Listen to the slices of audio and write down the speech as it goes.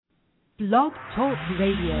Blog Talk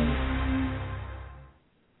Radio.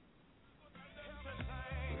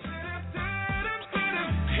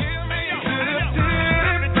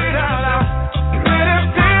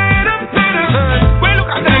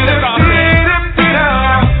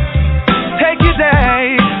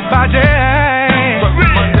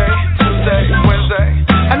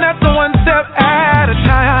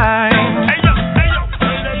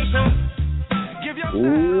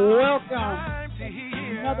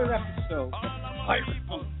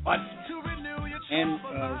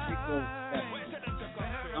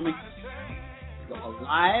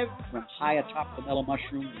 Live from high atop the Mellow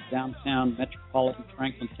Mushroom in downtown metropolitan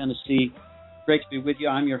Franklin, Tennessee. Great to be with you.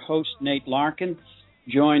 I'm your host, Nate Larkin,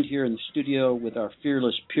 joined here in the studio with our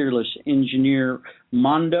fearless, peerless engineer,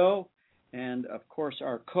 Mondo, and, of course,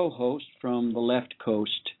 our co-host from the left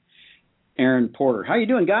coast, Aaron Porter. How you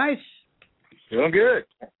doing, guys? Doing good.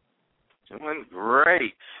 Doing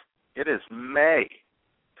great. It is May.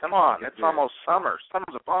 Come on, it's almost summer.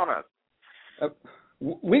 Summer's upon us.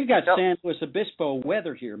 We've got San Luis Obispo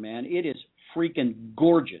weather here, man. It is freaking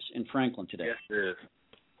gorgeous in Franklin today. Yes, it is.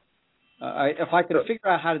 If I could figure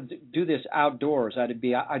out how to do this outdoors, I'd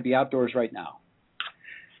be outdoors right now.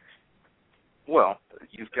 Well,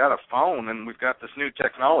 you've got a phone, and we've got this new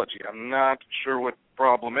technology. I'm not sure what the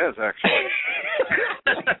problem is, actually.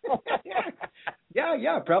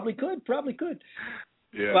 Yeah, probably could.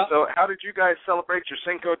 Yeah. Well, so how did you guys celebrate your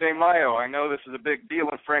Cinco de Mayo? I know this is a big deal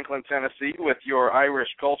in Franklin, Tennessee with your Irish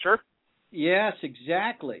culture. Yes,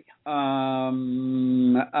 exactly. I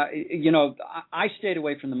stayed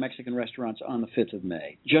away from the Mexican restaurants on the 5th of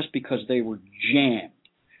May just because they were jammed.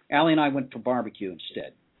 Allie and I went for barbecue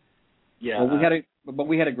instead. Yeah. But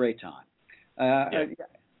we had a great time.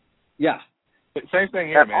 Yeah. Same thing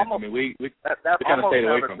here, man. Almost, I mean, we that kind of stayed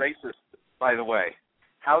away almost from racist, by the way.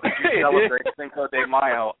 How did you celebrate Cinco de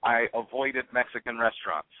Mayo? I avoided Mexican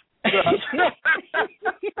restaurants.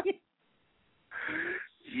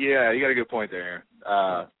 Yeah, you got a good point there.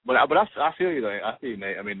 But I feel you, though. I feel you,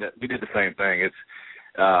 Nate. I mean, we did the same thing. It's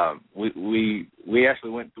we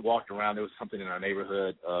actually walked around. There was something in our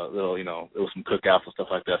neighborhood, little, there was some cookouts and stuff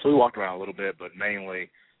like that. So we walked around a little bit, but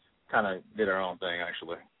mainly kind of did our own thing,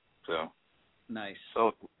 actually. So nice.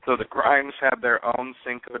 So the Grimes had their own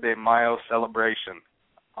Cinco de Mayo celebration.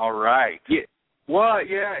 All right. Yeah. Well,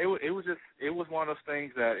 yeah, it was one of those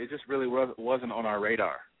things that it just really wasn't on our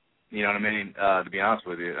radar. You know what I mean? To be honest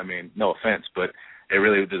with you, I mean, no offense, but it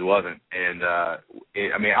really just wasn't. And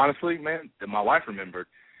honestly, man, my wife remembered,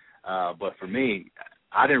 but for me,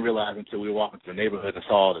 I didn't realize until we were walking through the neighborhood and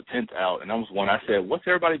saw the tent out, and I was one. I said, "What's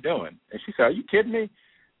everybody doing?" And she said, "Are you kidding me?"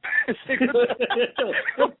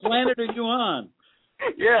 What planet are you on?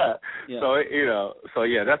 Yeah. So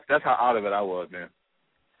that's how out of it I was, man.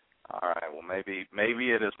 All right. Well,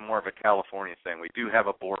 maybe it is more of a California thing. We do have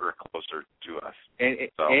a border closer to us,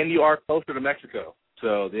 and you are closer to Mexico.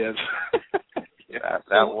 So yes.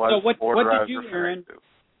 That was what border did I was you, referring Aaron? to.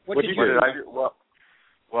 What did I do?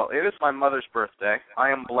 Well, it is my mother's birthday. I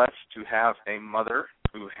am blessed to have a mother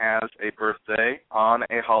who has a birthday on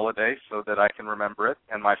a holiday so that I can remember it.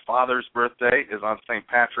 And my father's birthday is on St.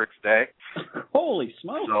 Patrick's Day. Holy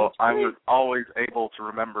smokes. So I was always able to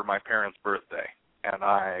remember my parents' birthday. And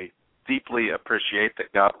I deeply appreciate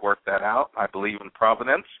that God worked that out. I believe in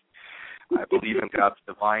providence. I believe in God's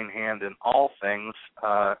divine hand in all things,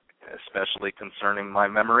 especially concerning my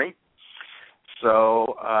memory.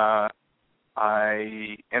 So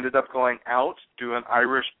I ended up going out to an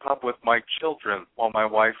Irish pub with my children while my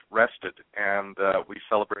wife rested, and we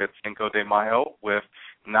celebrated Cinco de Mayo with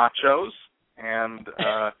nachos and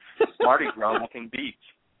Mardi Gras-looking beads.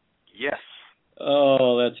 Yes.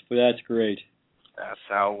 Oh, that's great. That's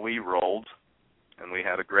how we rolled, and we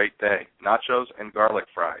had a great day. Nachos and garlic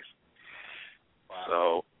fries. Wow.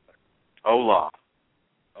 So, hola.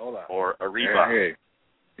 Or arriba. Hey.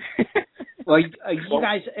 Well, you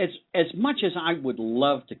guys, as much as I would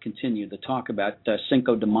love to continue to talk about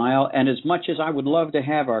Cinco de Mayo, and as much as I would love to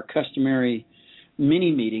have our customary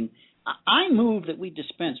mini meeting, I move that we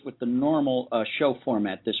dispense with the normal show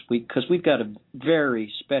format this week because we've got a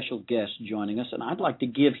very special guest joining us, and I'd like to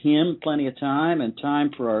give him plenty of time and time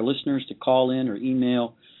for our listeners to call in or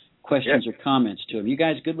email questions or comments to him. You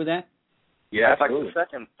guys good with that? Yeah, I'd like to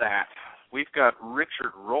second that. We've got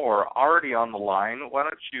Richard Rohr already on the line. Why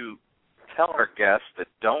don't you tell our guests that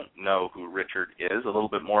don't know who Richard is a little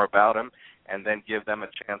bit more about him, and then give them a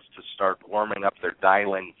chance to start warming up their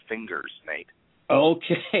dialing fingers, Nate.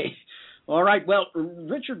 Okay. All right. Well,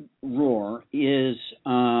 Richard Rohr is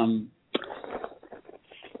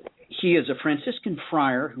He is a Franciscan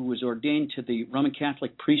friar who was ordained to the Roman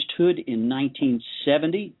Catholic priesthood in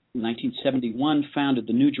 1970. In 1971, founded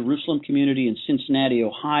the New Jerusalem community in Cincinnati,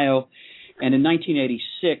 Ohio, and in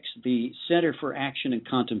 1986, the Center for Action and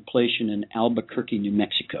Contemplation in Albuquerque, New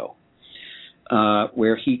Mexico,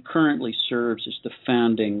 where he currently serves as the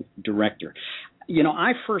founding director. You know,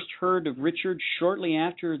 I first heard of Richard shortly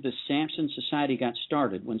after the Samson Society got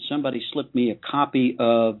started, when somebody slipped me a copy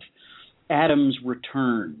of Adam's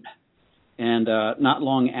Return, and not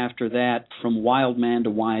long after that, From Wild Man to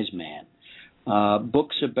Wise Man,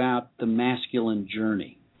 books about the masculine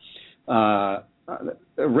journey.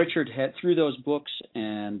 Richard had, through those books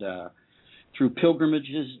and through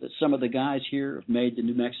pilgrimages that some of the guys here have made to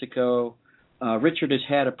New Mexico, Richard has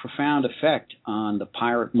had a profound effect on the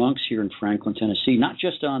pirate monks here in Franklin, Tennessee, not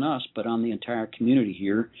just on us, but on the entire community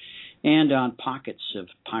here, and on pockets of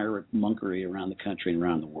pirate monkery around the country and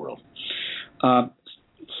around the world.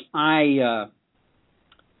 I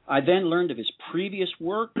then learned of his previous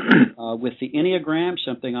work with the Enneagram,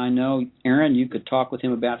 something I know, Aaron, you could talk with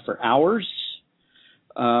him about for hours,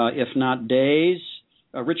 if not days.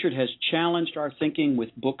 Richard has challenged our thinking with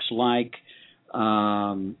books like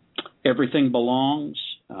Everything Belongs,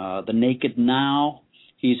 The Naked Now.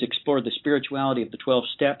 He's explored the spirituality of the 12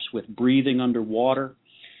 steps with Breathing Underwater,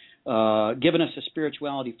 given us a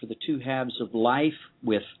spirituality for the two halves of life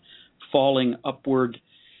with Falling Upward,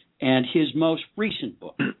 and his most recent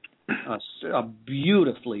book, a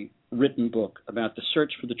beautifully written book about the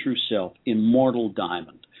search for the true self, Immortal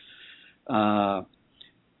Diamond.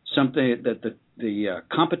 Something that the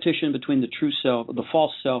competition between the true self, the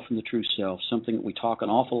false self, and the true self, something that we talk an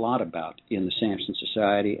awful lot about in the Samson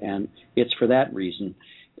Society, and it's for that reason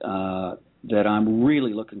that I'm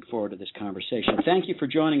really looking forward to this conversation. Thank you for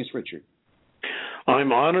joining us, Richard.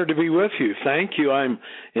 I'm honored to be with you. Thank you. I'm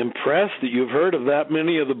impressed that you've heard of that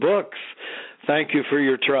many of the books. Thank you for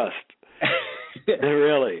your trust.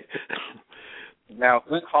 Really. Now,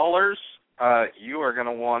 callers, you are going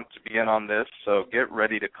to want to be in on this, so get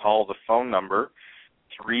ready to call the phone number,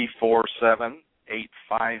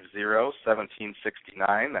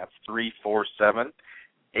 347-850-1769. That's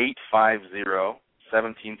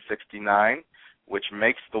 347-850-1769, which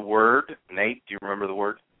makes the word, Nate, do you remember the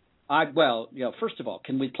word? First of all,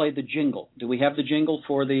 can we play the jingle? Do we have the jingle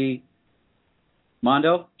for the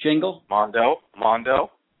Mondo jingle? Mondo.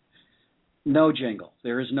 No jingle.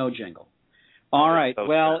 There is no jingle. All right.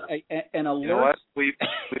 Well, an alert. You know what? We're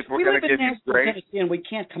going to give you grace. Tennessee, and we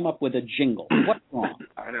can't come up with a jingle. What's wrong?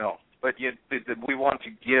 I know, but we want to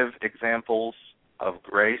give examples of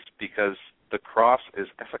grace because the cross is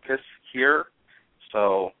efficacious here.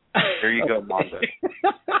 So there you go, Mondo.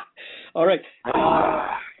 All right.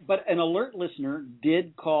 But an alert listener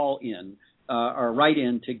did call in or write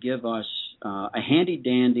in to give us a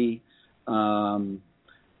handy-dandy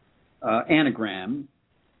anagram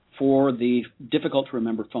for the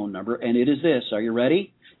difficult-to-remember phone number, and it is this. Are you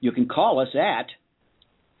ready? You can call us at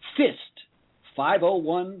FIST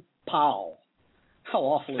 501-POW. How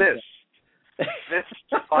awful is that? FIST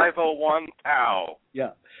 501-POW.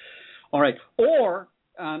 Yeah. All right. Or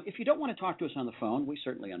if you don't want to talk to us on the phone, we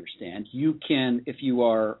certainly understand. You can, if you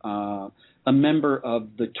are a member of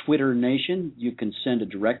the Twitter Nation, you can send a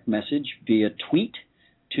direct message via tweet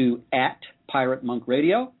to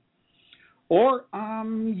 @PirateMonkRadio, or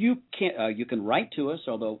you can write to us,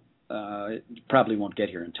 although it probably won't get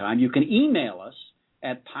here in time. You can email us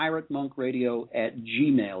at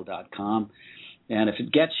piratemonkradio@gmail.com, and if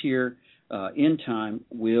it gets here in time,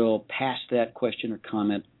 we'll pass that question or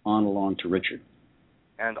comment on along to Richard.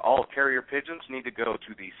 And all carrier pigeons need to go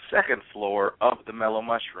to the second floor of the Mellow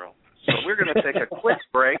Mushroom. So we're going to take a quick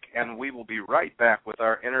break, and we will be right back with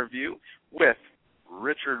our interview with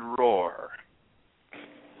Richard Rohr.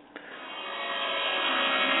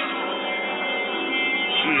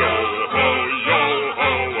 Yo-ho, yo-ho,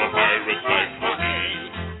 a pirate's life for me.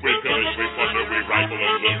 We pillage, we plunder, we rifle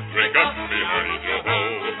and loot, drink up behind yo-ho.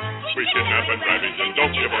 We kidnap and ravage and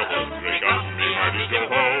don't give a hoot, drink up behind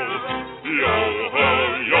yo-ho. Yo-ho,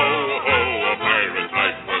 yo-ho, a pirate's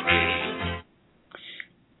life for me.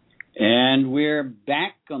 And we're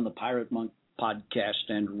back on the Pirate Monk podcast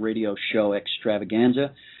and radio show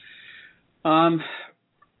extravaganza.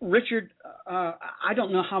 Richard, I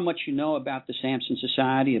don't know how much you know about the Samson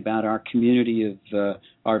Society, about our community of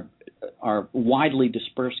our widely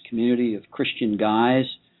dispersed community of Christian guys.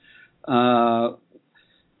 We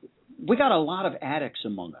got a lot of addicts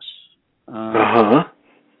among us.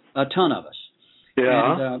 A ton of us.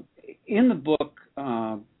 Yeah. And in the book,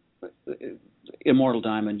 Immortal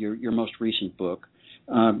Diamond, your most recent book,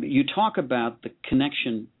 you talk about the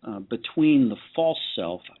connection between the false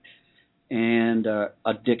self. and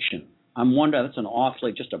addiction. I'm wondering, that's an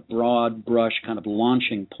awfully just a broad brush kind of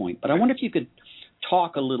launching point, but I wonder if you could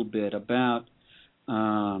talk a little bit about,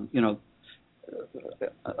 the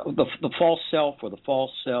false self or the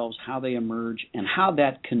false selves, how they emerge, and how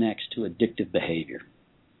that connects to addictive behavior.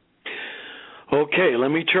 Okay, let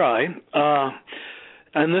me try.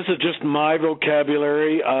 And this is just my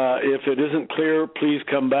vocabulary. If it isn't clear, please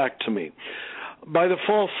come back to me. By the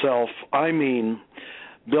false self, I mean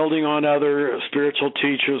building on other spiritual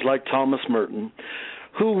teachers like Thomas Merton,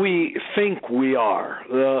 who we think we are,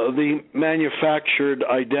 the manufactured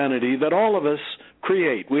identity that all of us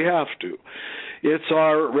create. We have to. It's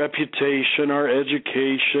our reputation, our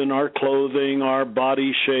education, our clothing, our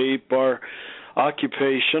body shape, our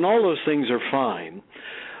occupation. All those things are fine.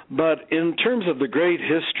 But in terms of the great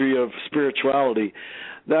history of spirituality,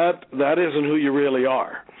 that isn't who you really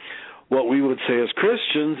are. What we would say as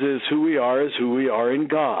Christians is who we are in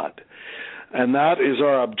God. And that is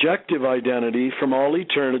our objective identity from all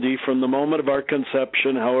eternity, from the moment of our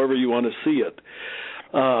conception, however you want to see it.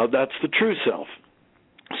 That's the true self.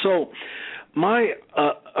 So my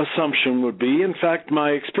assumption would be, in fact, my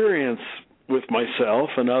experience with myself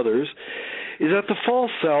and others, is that the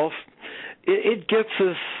false self, it gets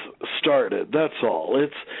us started. That's all.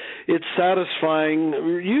 It's satisfying,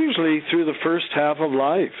 usually through the first half of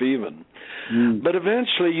life, even. But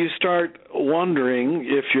eventually, you start wondering,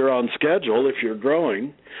 if you're on schedule, if you're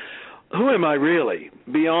growing, who am I really?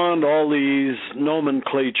 Beyond all these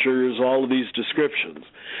nomenclatures, all of these descriptions.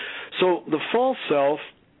 So the false self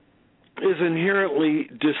is inherently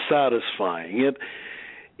dissatisfying.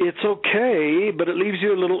 It's okay, but it leaves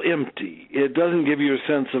you a little empty. It doesn't give you a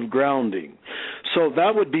sense of grounding. So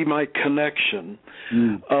that would be my connection,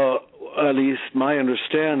 at least my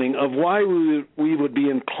understanding of why we would be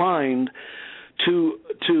inclined to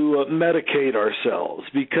medicate ourselves,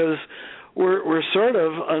 because we're sort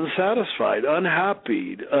of unsatisfied,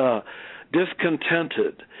 unhappy,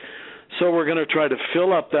 discontented. So we're going to try to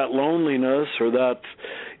fill up that loneliness or that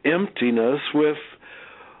emptiness with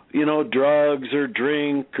drugs or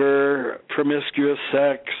drink or promiscuous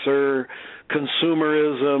sex or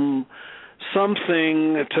consumerism,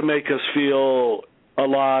 something to make us feel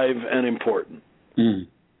alive and important.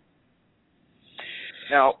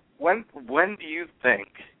 Now, when do you think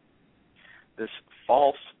this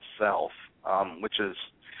false self, which is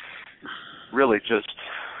really just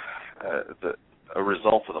a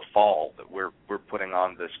result of the fall, that we're putting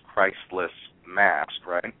on this Christless mask,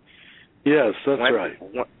 right? Yes, that's right.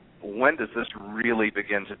 When does this really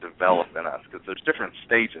begin to develop in us? Because there's different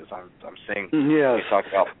stages. I'm seeing you talk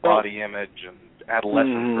about body image and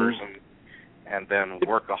adolescent version, and then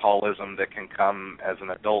workaholism that can come as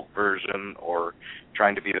an adult version, or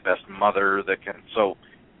trying to be the best mother that can. So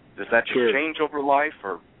does that just change over life,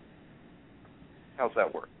 or how's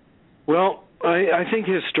that work? Well, I think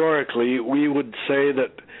historically we would say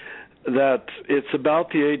that it's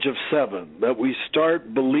about the age of 7 that we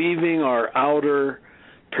start believing our outer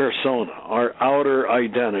persona, our outer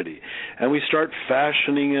identity, and we start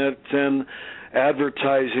fashioning it and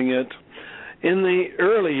advertising it. In the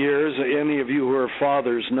early years, any of you who are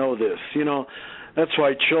fathers know this, that's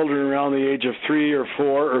why children around the age of 3 or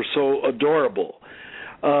 4 are so adorable.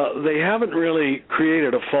 They haven't really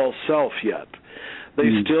created a false self yet.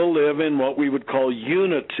 They still live in what we would call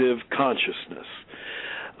unitive consciousness.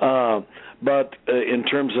 But in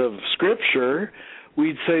terms of Scripture,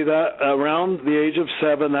 we'd say that around the age of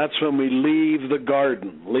 7, that's when we leave the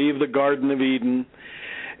Garden of Eden.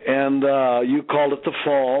 And you called it the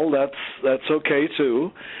fall. That's okay,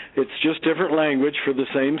 too. It's just different language for the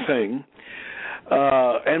same thing.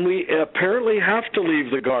 And we apparently have to leave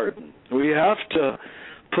the garden. We have to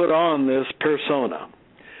put on this persona.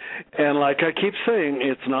 And like I keep saying,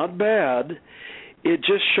 it's not bad. It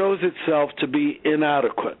just shows itself to be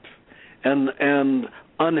inadequate and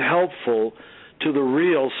unhelpful to the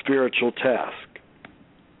real spiritual task.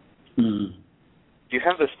 You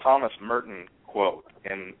have this Thomas Merton quote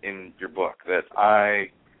in your book that I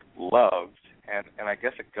loved, and I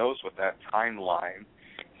guess it goes with that timeline,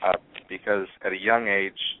 because at a young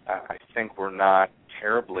age, I think we're not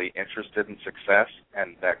terribly interested in success,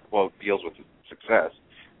 and that quote deals with success.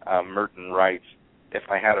 Merton writes, "If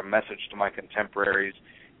I had a message to my contemporaries,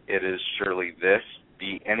 it is surely this: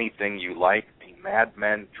 be anything you like, be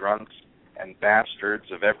madmen, drunks, and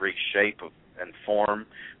bastards of every shape and form,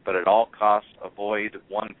 but at all costs avoid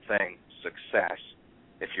one thing, success.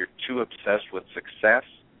 If you're too obsessed with success,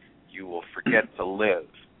 you will forget to live.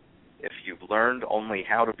 If you've learned only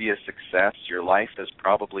how to be a success, your life has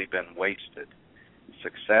probably been wasted.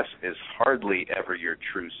 Success is hardly ever your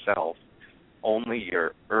true self. only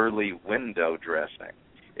your early window dressing.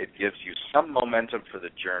 It gives you some momentum for the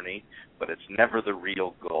journey, but it's never the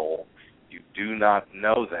real goal. You do not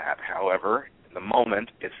know that. However, in the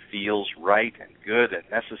moment, it feels right and good and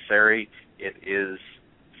necessary. It is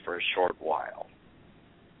for a short while.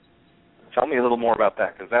 Tell me a little more about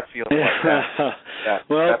that, because that feels like that.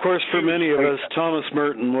 Well, of course, for many of us, Thomas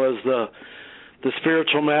Merton was the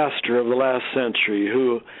spiritual master of the last century,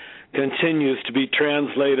 who continues to be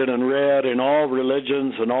translated and read in all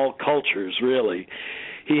religions and all cultures, really.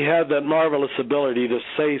 He had that marvelous ability to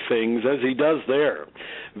say things, as he does there,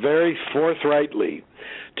 very forthrightly,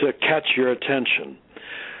 to catch your attention.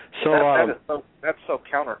 So that's so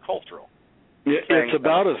countercultural. It's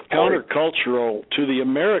about as countercultural to the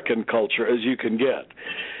American culture as you can get,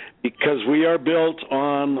 because we are built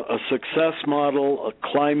on a success model, a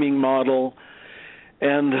climbing model,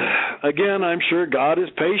 and again, I'm sure God is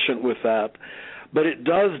patient with that, but it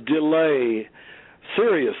does delay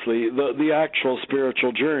seriously the actual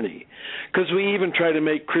spiritual journey, because we even try to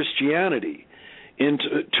make Christianity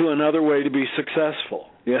into another way to be successful.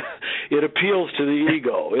 Yeah, it appeals to the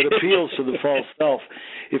ego. It appeals to the false self.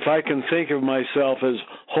 If I can think of myself as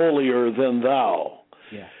holier than thou,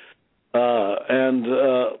 and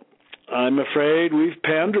I'm afraid we've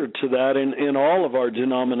pandered to that in all of our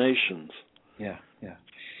denominations. Yeah.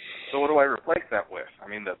 So what do I replace that with? I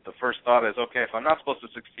mean, the first thought is, okay, if I'm not supposed to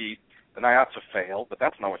succeed, then I ought to fail, but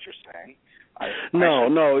that's not what you're saying.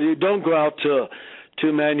 No, you don't go out to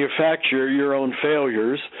manufacture your own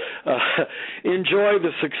failures. Enjoy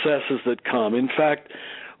the successes that come. In fact,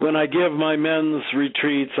 when I give my men's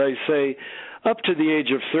retreats, I say, up to the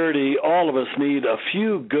age of 30, all of us need a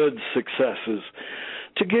few good successes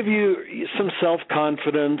to give you some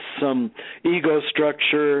self-confidence, some ego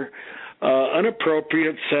structure, an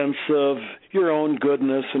appropriate sense of your own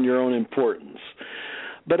goodness and your own importance.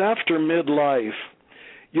 But after midlife,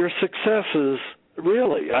 your successes,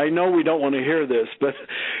 really, I know we don't want to hear this, but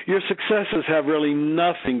your successes have really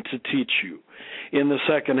nothing to teach you in the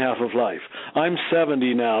second half of life. I'm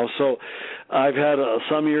 70 now, so I've had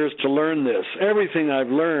some years to learn this. Everything I've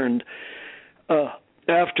learned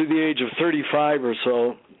after the age of 35 or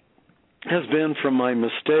so has been from my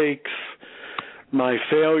mistakes, my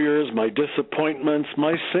failures, my disappointments,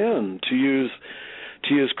 my sin, to use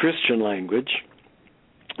Christian language.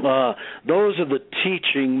 Those are the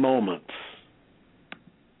teaching moments.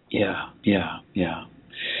 Yeah.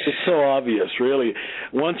 It's so obvious, really.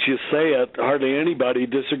 Once you say it, hardly anybody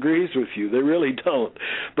disagrees with you. They really don't.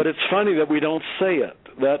 But it's funny that we don't say it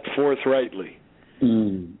that forthrightly.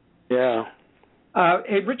 Yeah.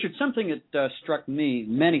 Hey, Richard, something that struck me,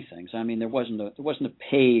 many things. I mean, there wasn't a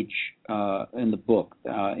page in the book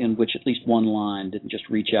in which at least one line didn't just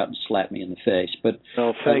reach out and slap me in the face. But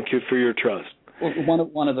thank you for your trust. One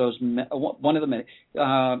of the many.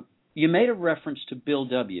 You made a reference to Bill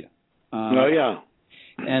W.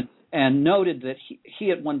 And noted that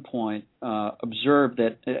he at one point observed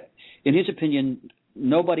that, in his opinion,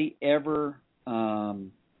 nobody ever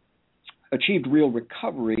achieved real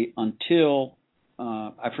recovery until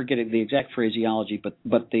I forget the exact phraseology,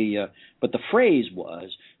 but the phrase was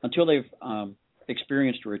until they've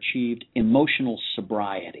experienced or achieved emotional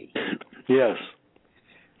sobriety. Yes.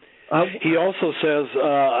 He also says,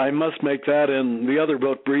 I must make that in the other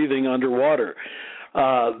book, Breathing Underwater,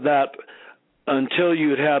 that until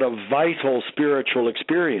you'd had a vital spiritual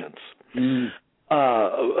experience,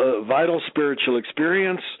 a vital spiritual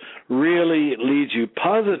experience really leads you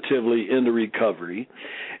positively into recovery.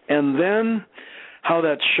 And then how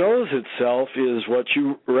that shows itself is what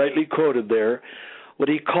you rightly quoted there, what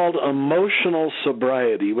he called emotional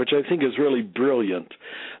sobriety, which I think is really brilliant.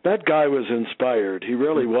 That guy was inspired. He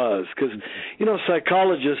really was. Because,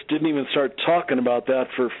 psychologists didn't even start talking about that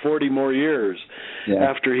for 40 more years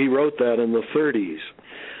after he wrote that in the 30s.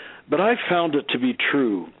 But I found it to be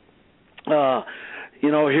true.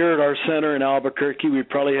 Here at our center in Albuquerque, we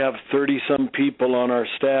probably have 30-some people on our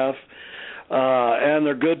staff, and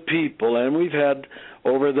they're good people. And we've had,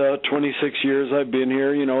 over the 26 years I've been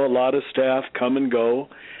here, a lot of staff come and go.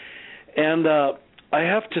 And I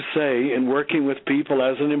have to say, in working with people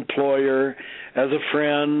as an employer, as a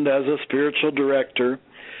friend, as a spiritual director,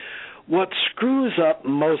 what screws up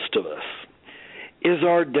most of us is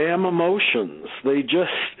our damn emotions. They just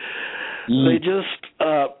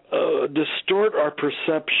distort our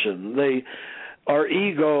perception. Our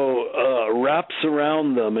ego wraps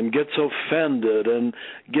around them and gets offended and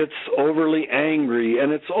gets overly angry,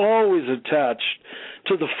 and it's always attached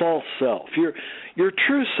to the false self. Your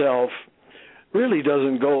true self really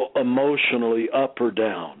doesn't go emotionally up or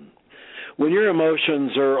down. when your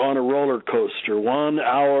emotions are on a roller coaster, 1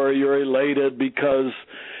 hour you're elated because,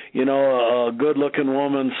 you know, a good-looking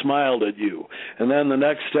woman smiled at you, and then the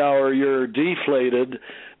next hour you're deflated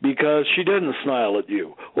because she didn't smile at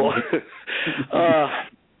you. Well,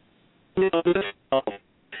 you know,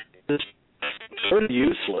 this is sort of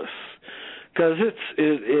useless because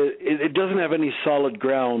it doesn't have any solid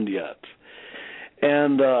ground yet.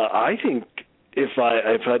 And I think if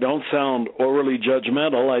I don't sound overly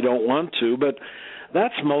judgmental, I don't want to, but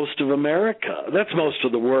that's most of America. That's most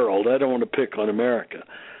of the world. I don't want to pick on America.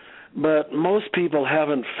 But most people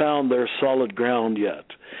haven't found their solid ground yet.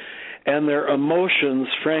 And their emotions,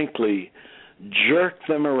 frankly, jerk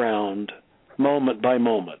them around moment by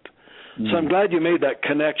moment. So I'm glad you made that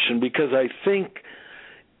connection, because I think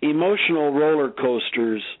emotional roller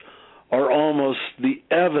coasters are almost the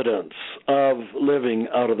evidence of living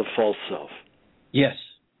out of the false self. Yes.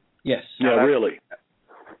 Yeah, really.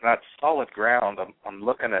 That solid ground, I'm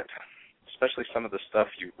looking at, especially some of the stuff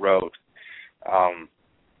you wrote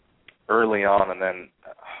early on, and then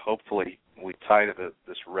hopefully we tie to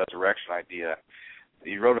this resurrection idea.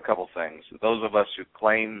 You wrote a couple things. Those of us who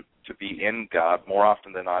claim to be in God more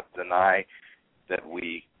often than not deny that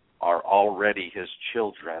we are already his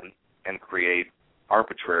children and create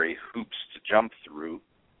arbitrary hoops to jump through,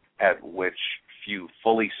 at which few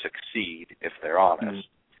fully succeed if they're honest.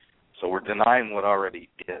 So we're denying what already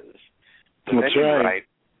is. But That's then right. Right,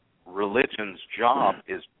 religion's job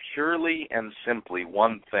is purely and simply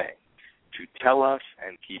one thing: to tell us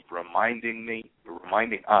and keep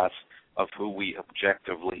reminding us of who we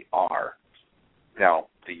objectively are. Now,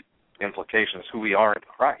 the implication is who we are in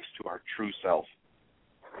Christ, who our true self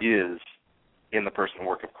is in the person and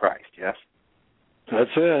work of Christ, yes? That's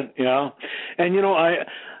it, yeah. And, you know,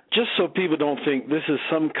 just so people don't think this is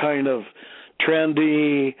some kind of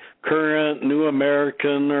trendy, current, new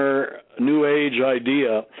American or new age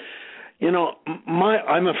idea, you know,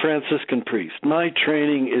 I'm a Franciscan priest. My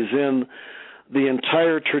training is in the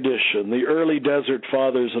entire tradition, the early desert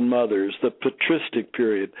fathers and mothers, the patristic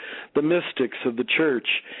period, the mystics of the church.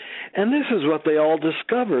 And this is what they all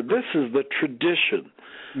discovered. This is the tradition,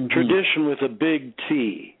 tradition with a big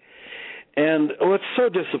T. And what's so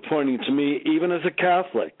disappointing to me, even as a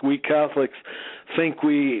Catholic, we Catholics think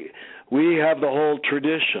we have the whole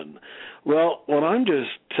tradition. Well, what I'm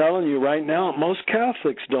just telling you right now, most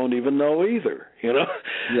Catholics don't even know either. You know,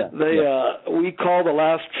 we call the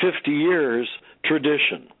last 50 years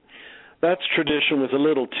tradition. That's tradition with a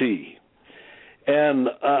little t. And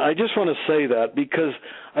I just want to say that because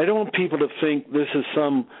I don't want people to think this is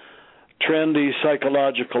some trendy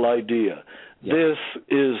psychological idea. This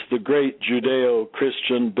is the great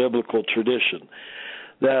Judeo-Christian biblical tradition,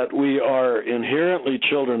 that we are inherently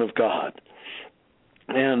children of God.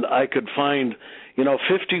 And I could find,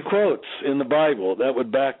 50 quotes in the Bible that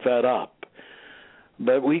would back that up.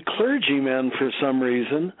 But we clergymen, for some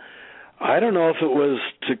reason, I don't know if it was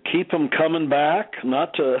to keep them coming back,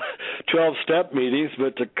 not to 12-step meetings,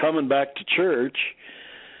 but to coming back to church,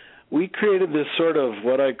 we created this sort of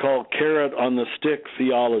what I call carrot on the stick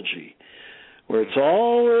theology, where it's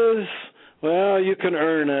always, well, you can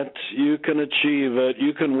earn it, you can achieve it,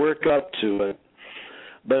 you can work up to it.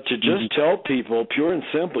 But to just tell people, pure and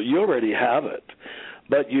simple, you already have it.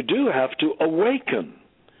 But you do have to awaken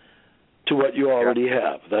to what you already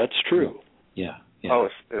have. That's true. Yeah. Oh,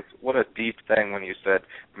 it's what a deep thing when you said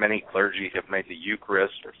many clergy have made the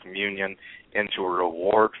Eucharist or communion into a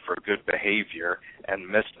reward for good behavior and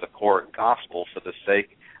missed the core gospel for the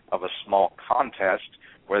sake of a small contest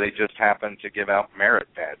where they just happen to give out merit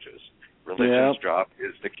badges. Religion's job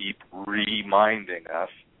is to keep reminding us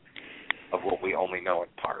of what we only know in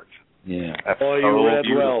part. Yeah. You read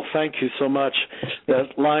well. Thank you so much.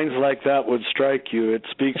 That lines like that would strike you. It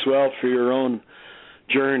speaks well for your own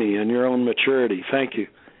journey and your own maturity. Thank you.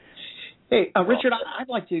 Hey, Richard, I'd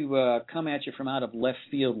like to come at you from out of left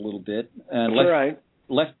field a little bit. That's all right.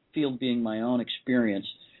 Left field being my own experience.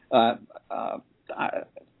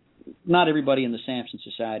 Not everybody in the Samson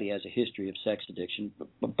Society has a history of sex addiction,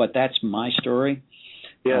 but that's my story.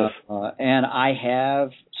 Yes. And I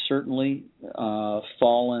have certainly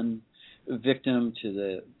fallen victim to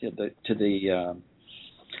the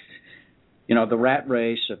rat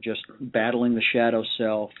race of just battling the shadow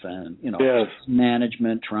self and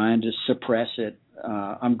management, trying to suppress it.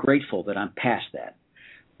 I'm grateful that I'm past that.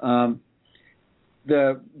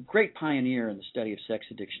 The great pioneer in the study of sex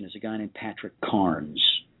addiction is a guy named Patrick Carnes.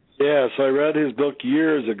 Yes, I read his book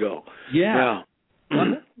years ago. Yeah.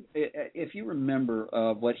 If you remember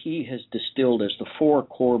what he has distilled as the 4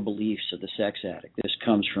 core beliefs of the sex addict, this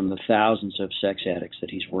comes from the thousands of sex addicts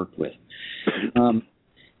that he's worked with.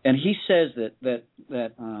 And he says that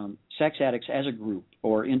sex addicts as a group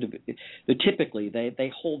or typically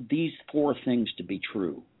they hold these 4 things to be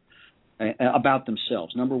true about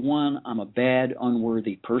themselves. Number 1, I'm a bad,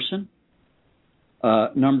 unworthy person.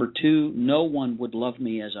 Number 2, no one would love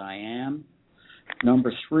me as I am.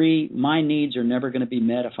 Number 3, my needs are never going to be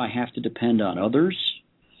met if I have to depend on others.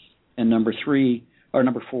 And number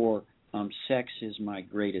 4, sex is my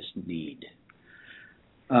greatest need.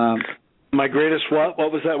 My greatest what?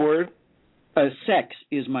 What was that word? Sex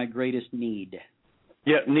is my greatest need.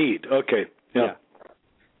 Yeah, need. Okay. Yeah.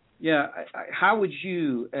 Yeah. How would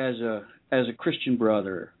you, as a Christian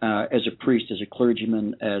brother, as a priest, as a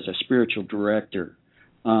clergyman, as a spiritual director,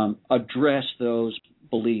 address those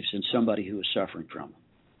beliefs in somebody who is suffering from them?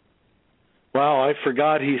 Wow, I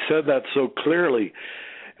forgot he said that so clearly.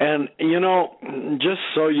 And, just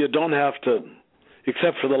so you don't have to,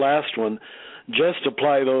 except for the last one, just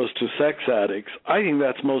apply those to sex addicts, I think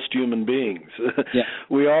that's most human beings. Yeah.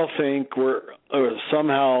 We all think we're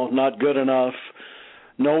somehow not good enough.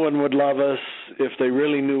 No one would love us if they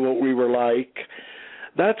really knew what we were like.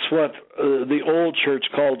 That's what the old church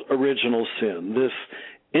called original sin, this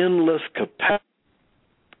endless capacity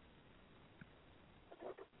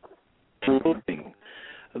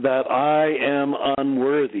that I am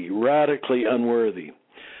unworthy, radically unworthy.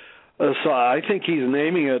 So I think he's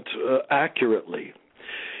naming it accurately.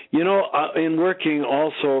 In working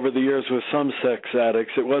also over the years with some sex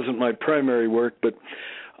addicts, it wasn't my primary work, but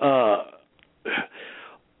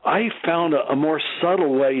I found a more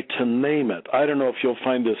subtle way to name it. I don't know if you'll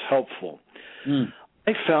find this helpful.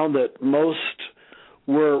 I found that most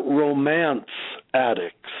were romance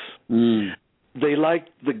addicts. They liked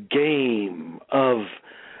the game of,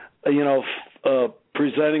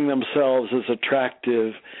 presenting themselves as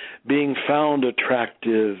attractive, being found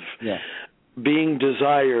attractive, being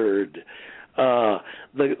desired.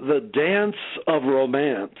 The dance of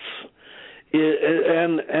romance,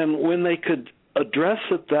 and when they could address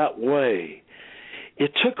it that way,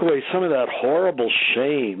 it took away some of that horrible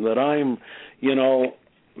shame that I'm,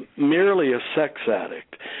 merely a sex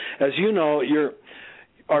addict. As you know,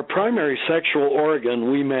 our primary sexual organ,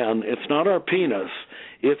 we men, it's not our penis,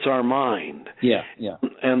 it's our mind. Yeah.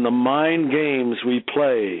 And the mind games we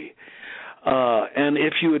play. And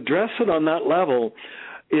if you address it on that level,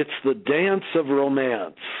 it's the dance of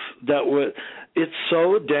romance it's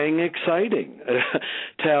so dang exciting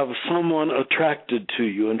to have someone attracted to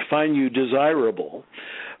you and find you desirable.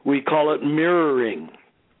 We call it mirroring.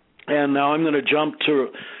 And now I'm going to jump to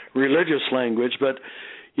religious language, but,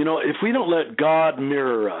 if we don't let God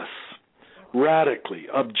mirror us radically,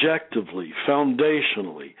 objectively,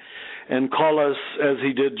 foundationally, and call us, as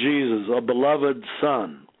he did Jesus, a beloved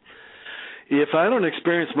son, if I don't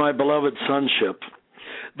experience my beloved sonship,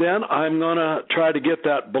 then I'm going to try to get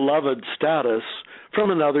that beloved status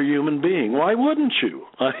from another human being. Why wouldn't you?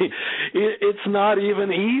 It's not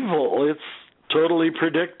even evil. It's totally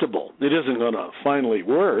predictable. It isn't going to finally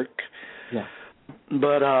work. Yeah.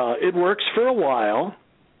 But it works for a while,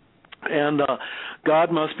 and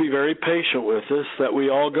God must be very patient with us that we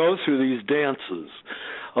all go through these dances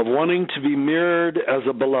of wanting to be mirrored as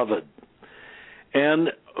a beloved. And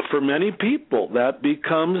for many people, that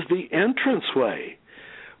becomes the entranceway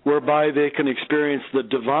whereby they can experience the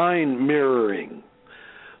divine mirroring.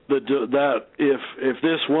 That if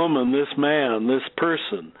this woman, this man, this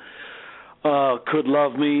person could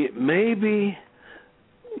love me, maybe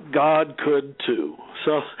God could too.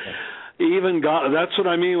 So even God, that's what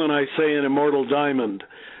I mean when I say in Immortal Diamond,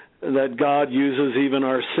 that God uses even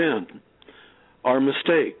our sin, our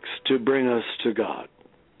mistakes, to bring us to God.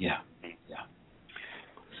 Yeah.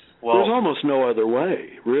 Well, there's almost no other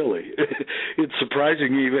way, really. It's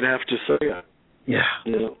surprising you even have to say it. Yeah.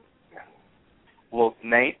 Well,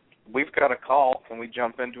 Nate, we've got a call. Can we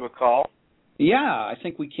jump into a call? Yeah, I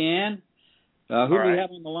think we can. Who do right. we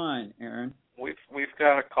have on the line, Aaron? We've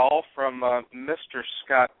got a call from Mr.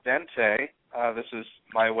 Scott Dente. This is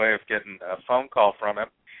my way of getting a phone call from him.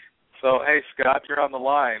 So, hey, Scott, you're on the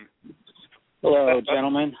line. Hello,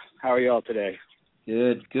 gentlemen. How are you all today?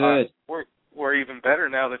 Good. We're even better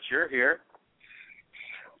now that you're here.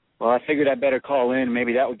 Well, I figured I'd better call in.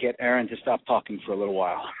 Maybe that would get Aaron to stop talking for a little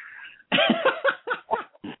while.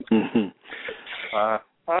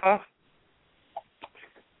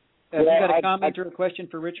 Have you got a comment or a question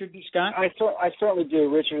for Richard, Scott? I certainly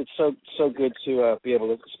do, Richard. It's so good to be able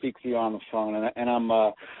to speak to you on the phone, and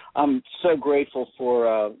I'm so grateful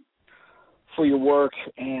for your work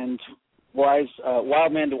and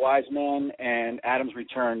Wild Man to Wise Men and Adam's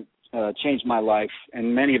Return. changed my life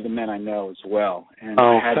and many of the men I know as well. And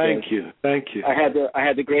thank you. I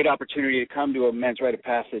had the great opportunity to come to a men's rite of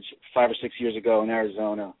passage 5 or 6 years ago in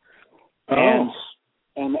Arizona. And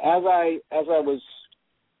as I was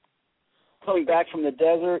coming back from the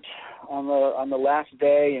desert on the last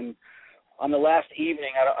day and on the last evening,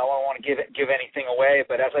 I don't want to give anything away,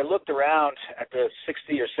 but as I looked around at the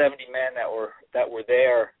 60 or 70 men that were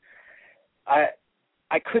there,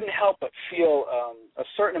 I couldn't help but feel a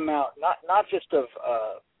certain amount, not just of,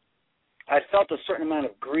 I felt a certain amount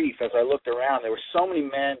of grief as I looked around. There were so many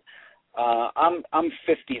men. I'm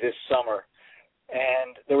 50 this summer,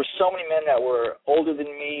 and there were so many men that were older than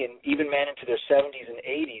me, and even men into their 70s and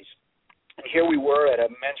 80s. And here we were at a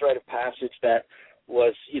men's rite of passage that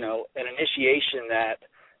was, an initiation that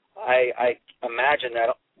I imagine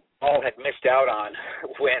that all had missed out on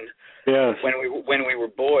when we were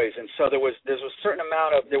boys. And so there was a certain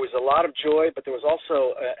amount of, there was a lot of joy, but there was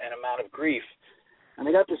also an amount of grief. And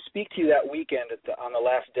I got to speak to you that weekend on the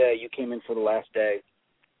last day. You came in for the last day,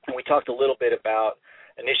 and we talked a little bit about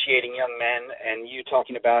initiating young men, and you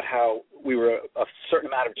talking about how we were a certain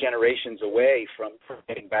amount of generations away from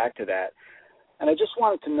getting back to that. And I just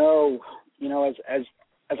wanted to know,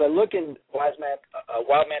 as I look in Wild Man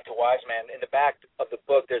to Wise Man, in the back of the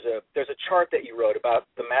book, there's a chart that you wrote about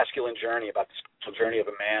the masculine journey, about the spiritual journey of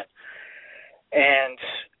a man. And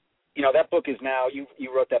that book is now, you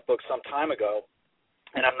wrote that book some time ago,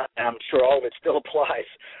 and I'm sure all of it still applies.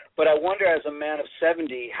 But I wonder, as a man of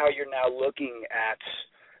 70, how you're now looking at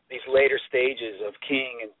these later stages of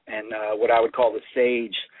king and what I would call the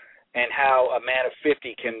sage, and how a man of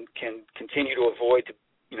 50 can continue to avoid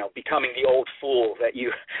becoming the old fool that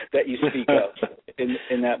you speak of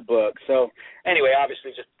in that book. So anyway,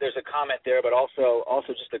 obviously, just there's a comment there, but also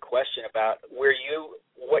just a question about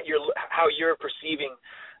how you're perceiving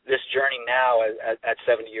this journey now at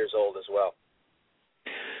 70 years old as well.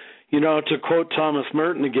 To quote Thomas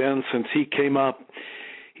Merton again, since he came up,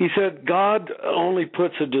 he said, God only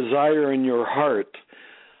puts a desire in your heart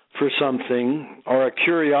for something or a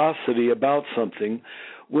curiosity about something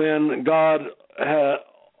when God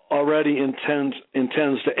already intends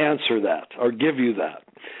to answer that or give you that.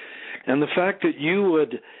 And the fact that you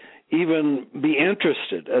would even be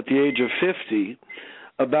interested at the age of 50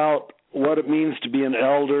 about what it means to be an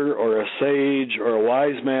elder or a sage or a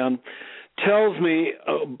wise man tells me,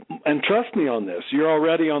 and trust me on this, you're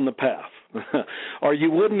already on the path. Or you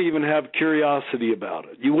wouldn't even have curiosity about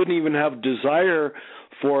it. You wouldn't even have desire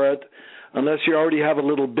for it unless you already have a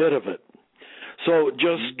little bit of it. So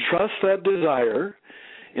just trust that desire.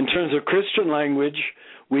 In terms of Christian language,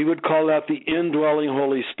 we would call that the indwelling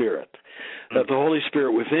Holy Spirit. That the Holy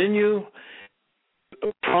Spirit within you,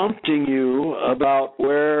 prompting you about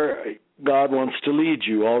where God wants to lead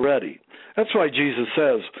you already. That's why Jesus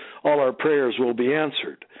says all our prayers will be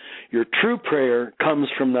answered. Your true prayer comes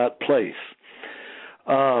from that place.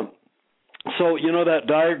 So, that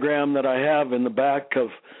diagram that I have in the back of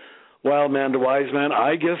Wild Man to Wise Man,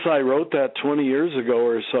 I guess I wrote that 20 years ago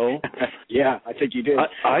or so. Yeah, I think you did.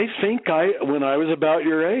 I think when I was about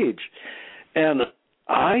your age. And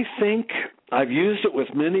I think I've used it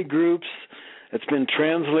with many groups. It's been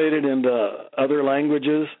translated into other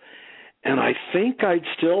languages. And I think I'd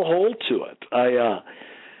still hold to it.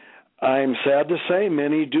 I'm sad to say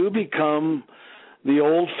many do become the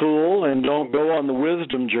old fool and don't go on the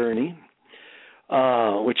wisdom journey,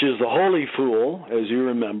 which is the holy fool, as you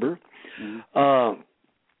remember.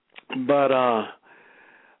 But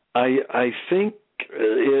I think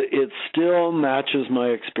it still matches my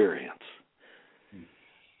experience.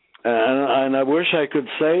 And I wish I could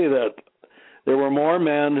say that there were more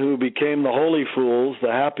men who became the holy fools,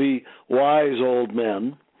 the happy, wise old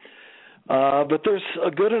men. But there's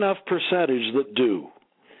a good enough percentage that do.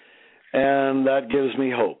 And that gives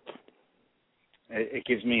me hope. It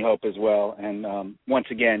gives me hope as well. And once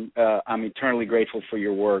again, I'm eternally grateful for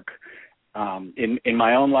your work in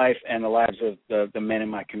my own life and the lives of the men in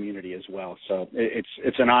my community as well. So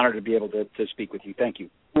it's an honor to be able to speak with you. Thank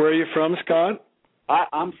you. Where are you from, Scott?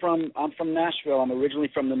 I'm from Nashville. I'm originally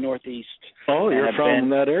from the Northeast. Oh, you're from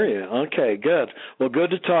that area. Okay, good. Well,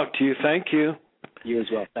 good to talk to you. Thank you. You as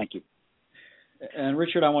well. Thank you. And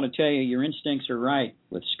Richard, I want to tell you, your instincts are right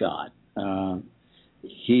with Scott.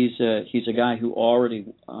 He's a guy who already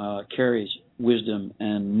carries wisdom,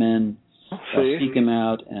 and men seek him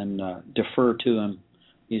out and defer to him.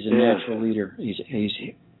 He's a natural leader. He's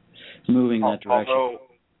moving that direction.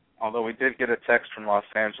 Although we did get a text from Los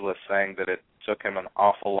Angeles saying that it took him an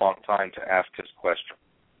awful long time to ask his question.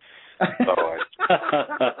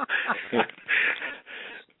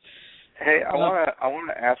 Hey, I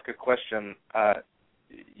want to ask a question.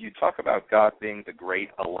 you talk about God being the great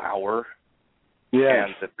allower. Yes.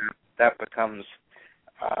 And that becomes,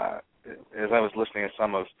 as I was listening to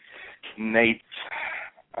some of Nate's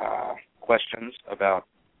questions about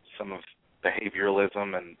some of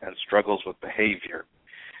behavioralism and struggles with behavior,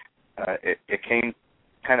 it came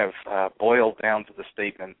kind of boiled down to the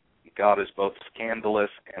statement, God is both scandalous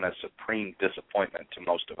and a supreme disappointment to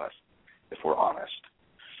most of us, if we're honest,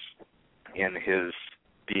 in his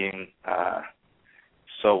being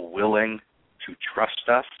so willing to trust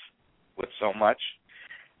us with so much.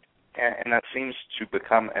 And that seems to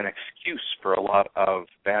become an excuse for a lot of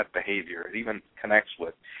bad behavior. It even connects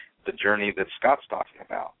with the journey that Scott's talking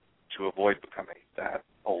about, to avoid becoming that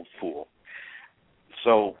old fool.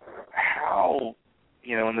 So how,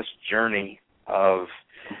 in this journey of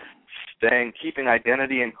keeping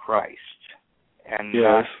identity in Christ and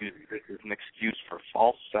not using this as an excuse for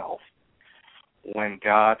false self when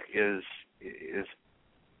God is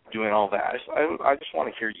doing all that. I just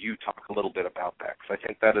want to hear you talk a little bit about that, because I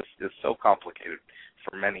think that is so complicated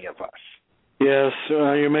for many of us. Yes,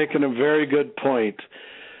 you're making a very good point.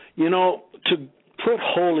 To put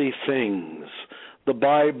holy things, the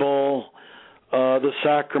Bible, the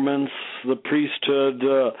sacraments, the priesthood,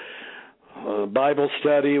 Bible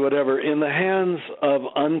study, whatever, in the hands of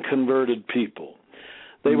unconverted people,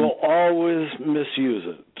 they will always misuse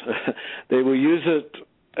it. They will use it,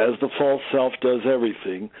 as the false self does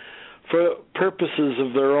everything, for purposes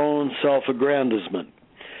of their own self-aggrandizement.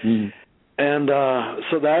 And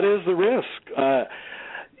so that is the risk.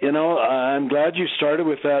 I'm glad you started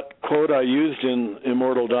with that quote I used in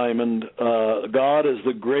Immortal Diamond, God is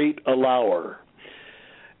the great allower.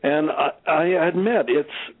 And I admit,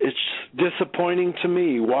 it's disappointing to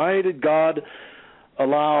me. Why did God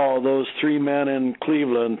allow those 3 men in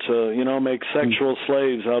Cleveland to, make sexual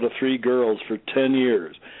slaves out of 3 girls for 10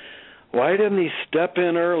 years? Why didn't he step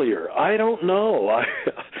in earlier? I don't know.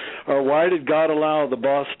 Or why did God allow the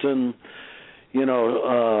Boston,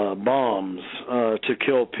 bombs to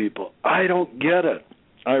kill people? I don't get it.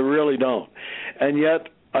 I really don't. And yet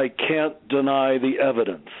I can't deny the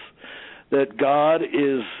evidence that God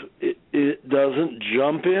it doesn't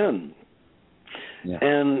jump in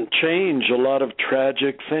and change a lot of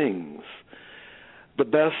tragic things. The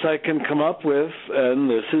best I can come up with, and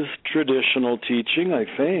this is traditional teaching, I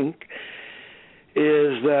think,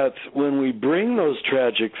 is that when we bring those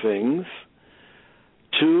tragic things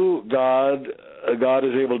to God, God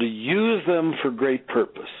is able to use them for great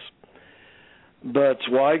purpose. But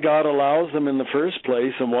why God allows them in the first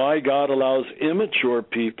place, and why God allows immature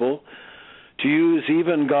people to use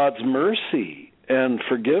even God's mercy and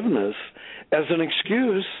forgiveness as an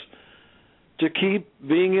excuse to keep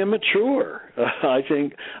being immature. I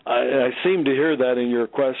think I seem to hear that in your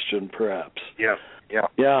question, perhaps. Yeah.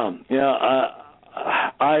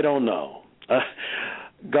 I don't know.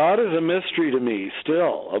 God is a mystery to me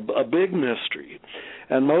still, a big mystery.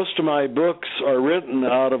 And most of my books are written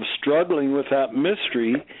out of struggling with that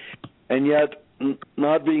mystery, and yet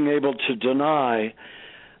not being able to deny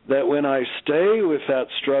that when I stay with that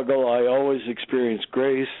struggle, I always experience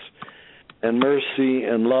grace and mercy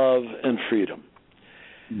and love and freedom.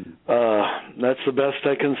 That's the best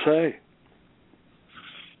I can say.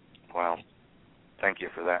 Wow. Thank you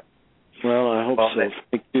for that. Well, I hope so.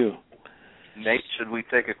 Thank you. Nate, should we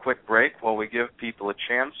take a quick break while we give people a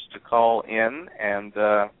chance to call in, and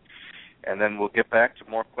then we'll get back to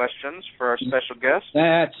more questions for our special guest?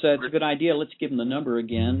 That's a good idea. Let's give them the number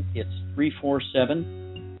again. It's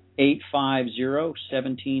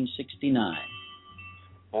 347-850-1769.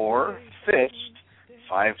 Or FIST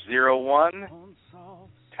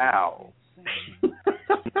 501-TOW.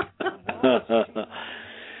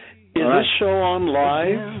 Is this show on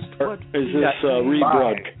live, or is this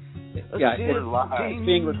rebroadcast? Yeah, it's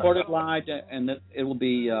being recorded live, and it will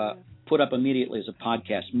be put up immediately as a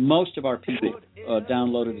podcast. Most of our people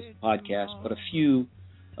download it as a podcast, but a few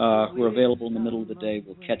who are available in the middle of the day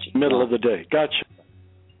will catch it. Middle of the day. Gotcha.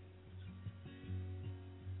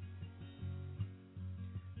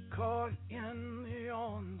 Caught in the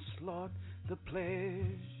onslaught, the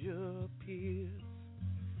pleasure appears.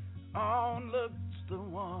 On looks the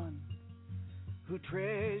one who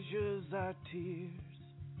treasures our tears.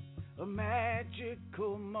 A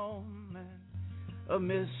magical moment, a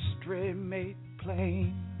mystery made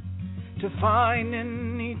plain, to find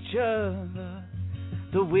in each other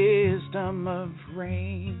the wisdom of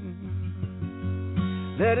rain.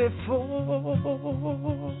 Let it fall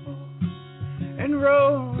and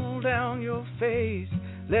roll down your face.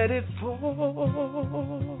 Let it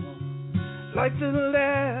fall like the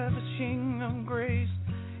lavishing of grace.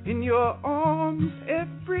 In your arms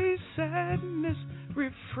every sadness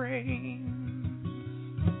refrains,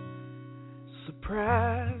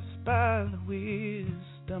 surprised by the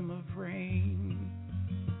wisdom of rain.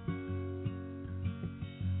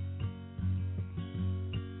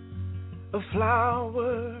 A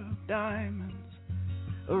flower of diamonds,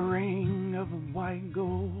 a ring of white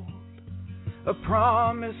gold, a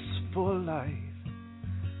promise for life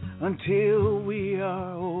until we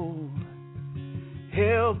are old.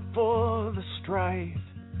 Help for the strife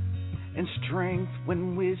and strength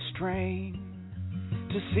when we strain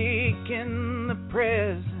to seek in the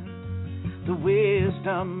present the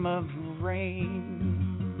wisdom of rain.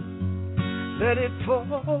 Let it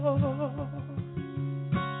fall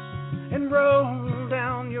and roll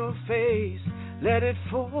down your face. Let it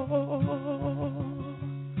fall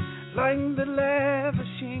like the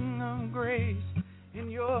lavishing of grace in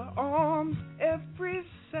your arms, every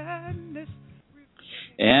sadness.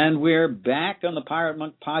 And we're back on the Pirate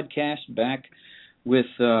Monk podcast, back with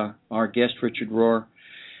our guest, Richard Rohr.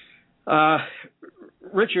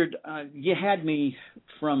 Richard, you had me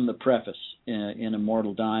from the preface in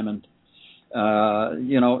Immortal Diamond.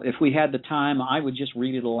 If we had the time, I would just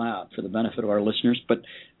read it aloud for the benefit of our listeners, but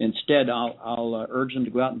instead I'll urge them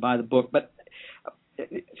to go out and buy the book. But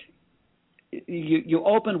you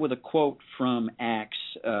opened with a quote from Acts,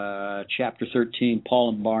 chapter 13, Paul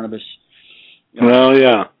and Barnabas. Well,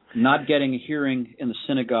 yeah. Not getting a hearing in the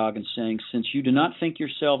synagogue and saying, since you do not think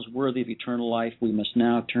yourselves worthy of eternal life, we must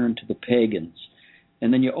now turn to the pagans.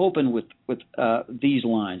 And then you open with these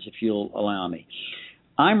lines, if you'll allow me.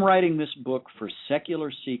 I'm writing this book for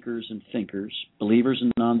secular seekers and thinkers, believers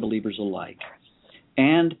and non-believers alike,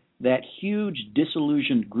 and that huge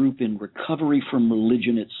disillusioned group in recovery from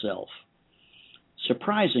religion itself.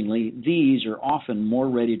 Surprisingly, these are often more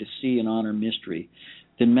ready to see and honor mystery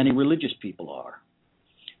than many religious people are.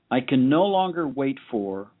 I can no longer wait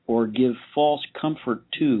for or give false comfort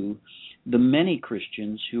to the many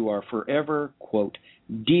Christians who are forever, quote,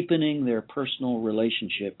 deepening their personal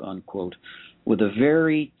relationship, unquote, with a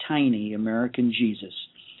very tiny American Jesus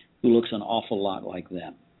who looks an awful lot like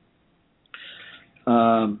them.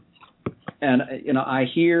 I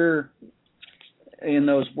hear in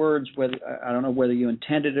those words, whether I don't know whether you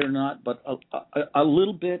intended it or not, but a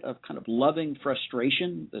little bit of kind of loving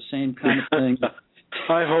frustration, the same kind of thing.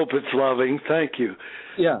 I hope it's loving. Thank you.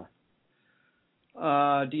 Yeah.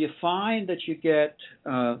 Do you find that you get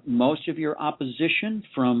most of your opposition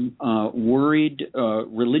from worried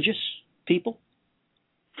religious people?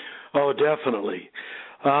 Oh, definitely.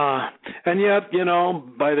 And yet,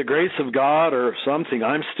 by the grace of God or something,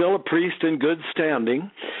 I'm still a priest in good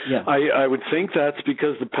standing. Yeah. I would think that's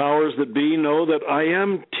because the powers that be know that I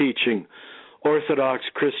am teaching Orthodox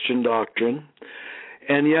Christian doctrine.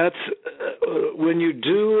 And yet, when you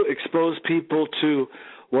do expose people to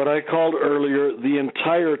what I called earlier the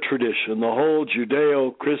entire tradition, the whole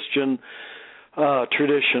Judeo-Christian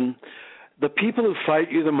tradition, the people who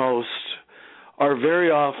fight you the most are very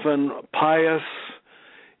often pious,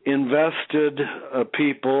 invested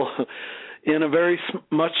people in a very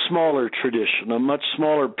much smaller tradition, a much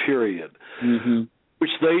smaller period, which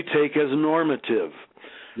they take as normative.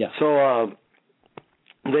 Yeah. So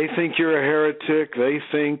they think you're a heretic, they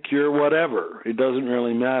think you're whatever. It doesn't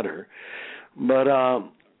really matter. But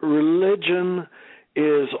religion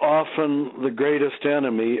is often the greatest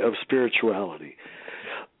enemy of spirituality,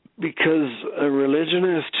 because religion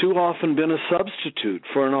has too often been a substitute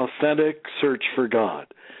for an authentic search for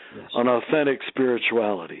God, yes, an authentic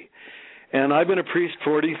spirituality. And I've been a priest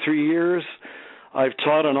 43 years. I've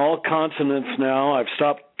taught on all continents now. I've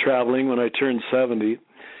stopped traveling when I turned 70.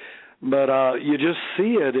 But you just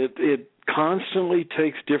see it. It constantly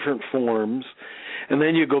takes different forms. And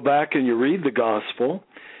then you go back and you read the gospel,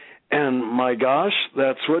 and my gosh,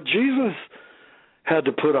 that's what Jesus had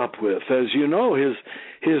to put up with. As you know,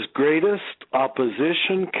 his greatest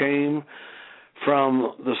opposition came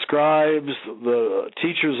from the scribes, the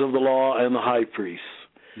teachers of the law, and the high priests.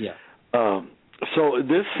 Yeah. So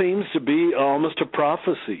this seems to be almost a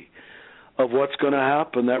prophecy of what's going to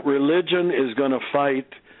happen, that religion is going to fight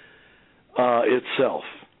itself.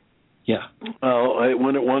 Yeah.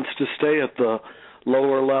 When it wants to stay at the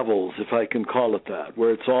lower levels, if I can call it that,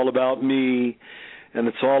 where it's all about me, and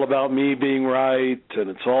it's all about me being right, and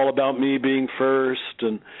it's all about me being first.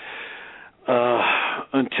 And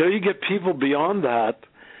until you get people beyond that,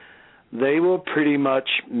 they will pretty much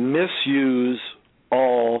misuse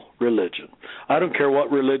all religion. I don't care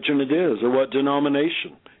what religion it is or what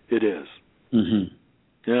denomination it is. Mm-hmm.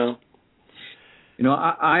 Yeah.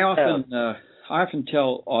 I often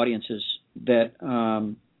tell audiences that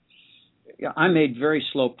I made very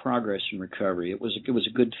slow progress in recovery. It was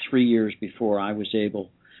a good 3 years before I was able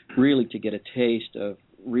really to get a taste of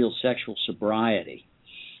real sexual sobriety.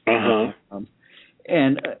 Uh-huh.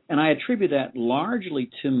 And I attribute that largely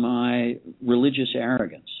to my religious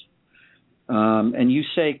arrogance. And you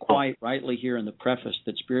say quite rightly here in the preface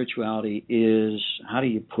that spirituality is, how do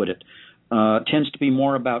you put it, tends to be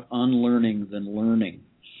more about unlearning than learning.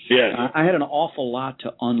 Yes. I had an awful lot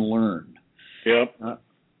to unlearn. Yep.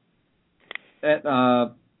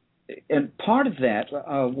 And part of that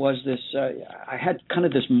was this, I had kind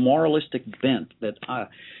of this moralistic bent that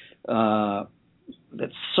that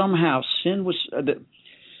somehow sin was,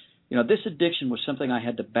 this addiction was something I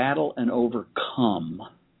had to battle and overcome.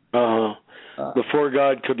 Before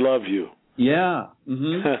God could love you. Yeah.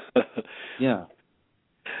 Mm-hmm. Yeah.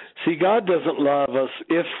 See, God doesn't love us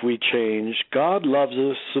if we change. God loves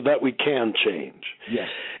us so that we can change. Yes.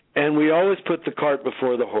 And we always put the cart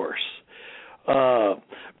before the horse.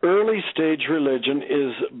 Early stage religion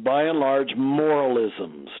is, by and large,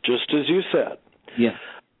 moralisms, just as you said. Yeah.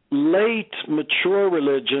 Late, mature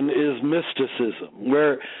religion is mysticism,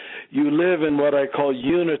 where you live in what I call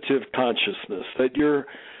unitive consciousness, that you're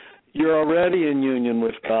already in union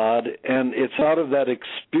with God, and it's out of that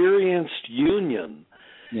experienced union,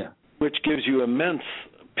 which gives you immense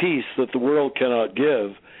peace that the world cannot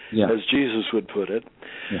give, as Jesus would put it,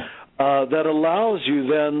 that allows you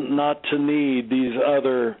then not to need these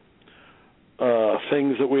other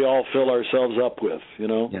things that we all fill ourselves up with,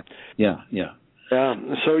 Yeah.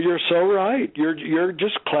 So you're so right. You're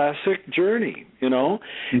just classic journey,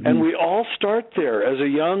 Mm-hmm. and we all start there as a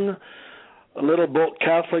young little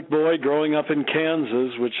Catholic boy growing up in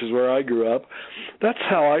Kansas, which is where I grew up. That's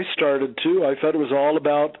how I started too. I thought it was all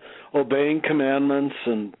about obeying commandments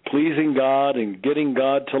and pleasing God and getting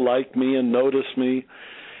God to like me and notice me.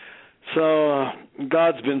 So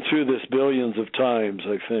God's been through this billions of times,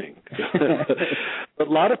 I think. But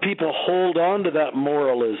a lot of people hold on to that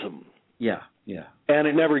moralism. Yeah. And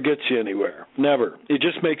it never gets you anywhere. Never. It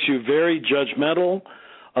just makes you very judgmental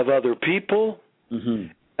of other people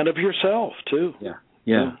and of yourself, too.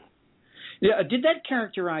 Yeah. Did that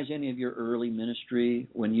characterize any of your early ministry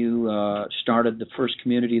when you started the first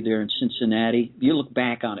community there in Cincinnati? You look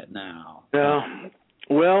back on it now. Yeah.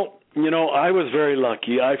 Well, I was very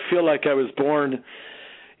lucky. I feel like I was born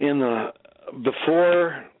in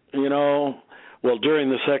during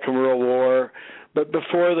the Second World War, but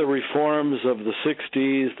before the reforms of the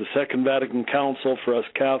 60s, the Second Vatican Council for us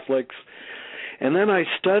Catholics. And then I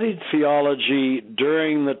studied theology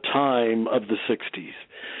during the time of the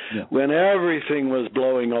 60s, when everything was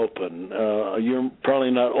blowing open. You're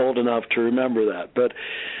probably not old enough to remember that, but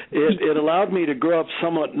it allowed me to grow up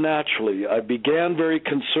somewhat naturally. I began very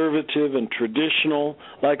conservative and traditional,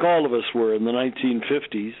 like all of us were in the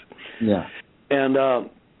 1950s. Yeah. And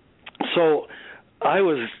so I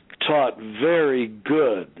was taught very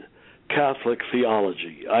good Catholic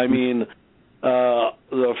theology. I mean,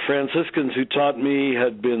 the Franciscans who taught me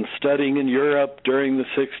had been studying in Europe during the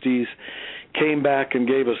 60s, came back and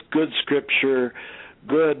gave us good scripture,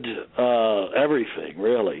 good everything,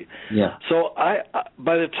 really. Yeah. So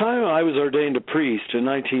by the time I was ordained a priest in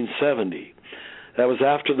 1970, that was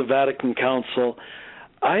after the Vatican Council,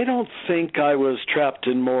 I don't think I was trapped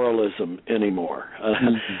in moralism anymore.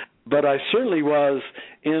 But I certainly was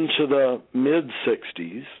into the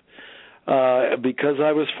mid-60s because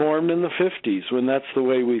I was formed in the 50s when that's the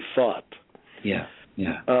way we thought. Yeah.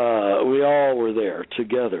 We all were there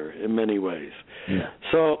together in many ways. Yeah.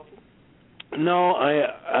 So, no,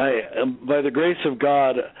 I by the grace of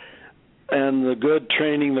God and the good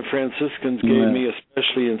training the Franciscans gave me,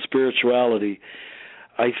 especially in spirituality,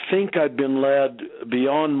 I think I've been led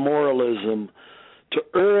beyond moralism to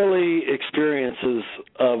early experiences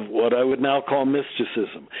of what I would now call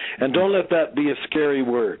mysticism. And don't let that be a scary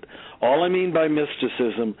word. All I mean by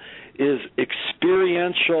mysticism is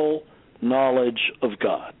experiential knowledge of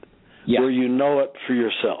God, where you know it for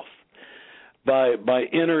yourself. By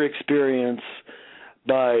inner experience,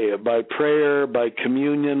 by prayer, by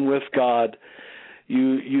communion with God,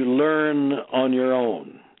 you learn on your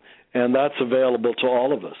own. And that's available to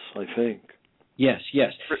all of us, I think. Yes.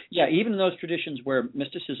 Yeah, even in those traditions where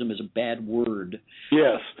mysticism is a bad word.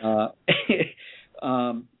 Yes.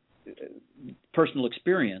 Personal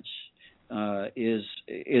experience is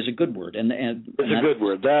a good word. And it's a good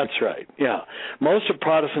word. That's right. Yeah. Most of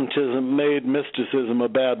Protestantism made mysticism a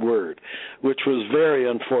bad word, which was very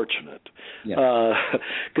unfortunate.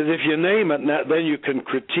 Because if you name it, then you can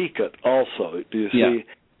critique it also. Do you see?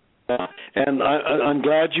 Yeah. And I'm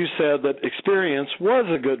glad you said that experience was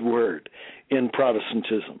a good word in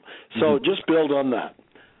Protestantism. So just build on that.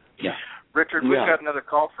 Yeah. Richard, we've got another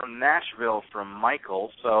call from Nashville from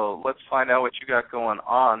Michael, so let's find out what you got going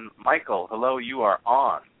on. Michael, hello, you are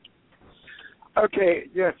on. Okay,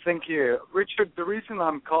 yes, thank you. Richard, the reason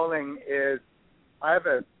I'm calling is I have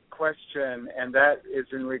a question, and that is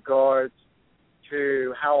in regards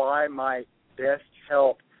to how I might best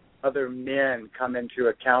help other men come into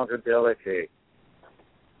accountability.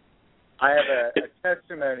 I have a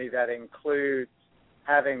testimony that includes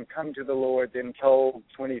having come to the Lord, then told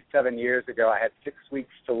 27 years ago I had 6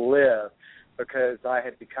 weeks to live because I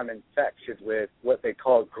had become infected with what they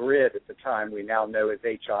called GRID at the time, we now know as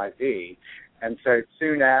HIV. And so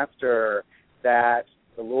soon after that,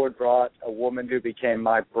 the Lord brought a woman who became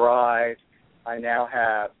my bride. I now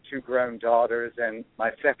have 2 grown daughters and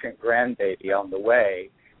my second grandbaby on the way.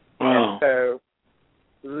 Wow. And so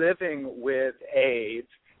living with AIDS,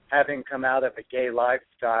 having come out of a gay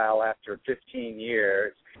lifestyle after 15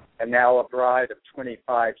 years and now a bride of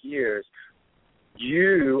 25 years,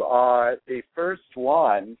 you are the first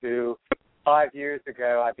one who 5 years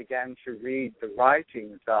ago I began to read the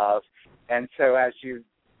writings of. And so as you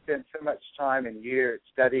spent so much time and years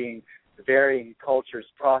studying the varying cultures'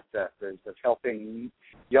 processes of helping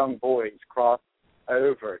young boys cross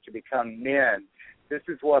over to become men, this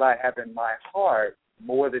is what I have in my heart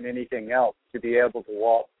more than anything else, to be able to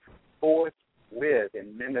walk forth with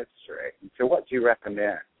in ministry. So what do you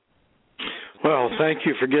recommend? Well, thank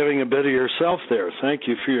you for giving a bit of yourself there. Thank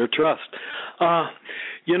you for your trust.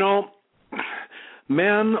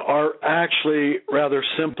 Men are actually rather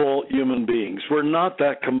simple human beings. We're not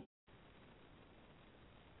that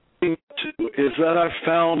is that I've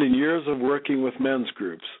found in years of working with men's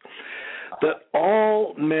groups that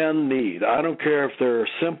all men need, I don't care if they're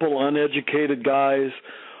simple, uneducated guys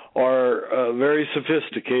or very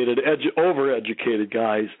sophisticated, overeducated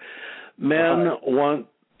guys, men want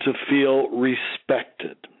to feel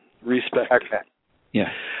respected. Okay.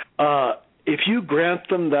 Yeah. If you grant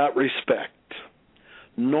them that respect,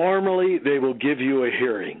 normally they will give you a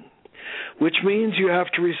hearing, which means you have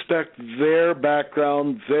to respect their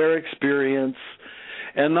background, their experience,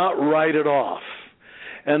 and not write it off,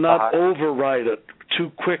 and not override it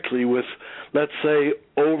too quickly with, let's say,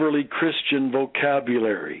 overly Christian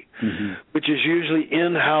vocabulary, which is usually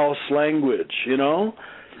in-house language,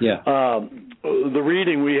 Yeah. The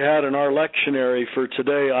reading we had in our lectionary for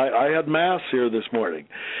today, I had Mass here this morning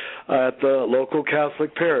at the local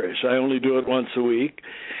Catholic parish. I only do it once a week.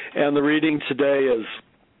 And the reading today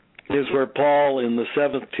is where Paul, in the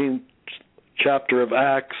 17th chapter of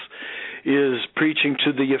Acts, is preaching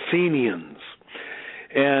to the Athenians.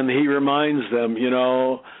 And he reminds them,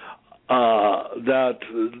 that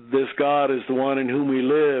this God is the one in whom we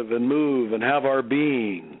live and move and have our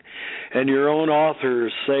being. And your own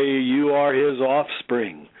authors say you are his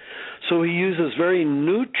offspring. So he uses very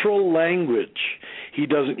neutral language. He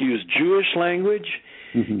doesn't use Jewish language.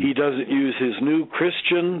 He doesn't use his new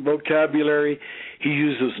Christian vocabulary. He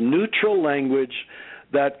uses neutral language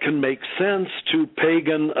that can make sense to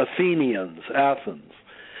pagan Athenians, Athens.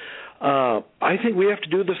 I think we have to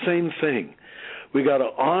do the same thing. We got to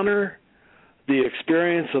honor the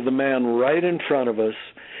experience of the man right in front of us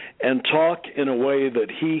and talk in a way that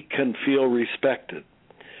he can feel respected.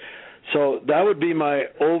 So that would be my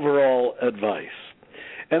overall advice.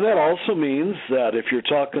 And that also means that if you're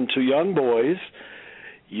talking to young boys,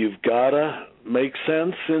 you've got to make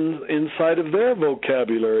sense inside of their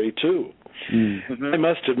vocabulary too. I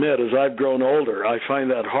must admit, as I've grown older, I find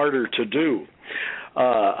that harder to do.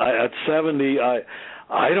 At 70,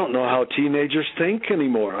 I don't know how teenagers think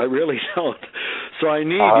anymore. I really don't. So I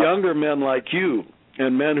need younger men like you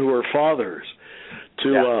and men who are fathers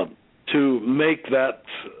to make that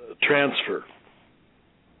transfer.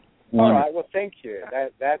 All right. Well, thank you.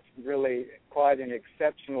 That's really quite an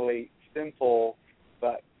exceptionally simple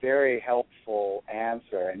but very helpful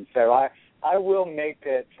answer. And so I will make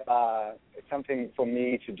it something for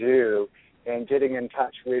me to do in getting in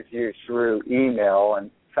touch with you through email and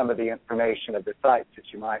some of the information of the sites that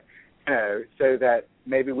you might know, so that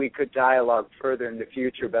maybe we could dialogue further in the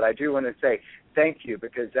future. But I do want to say thank you,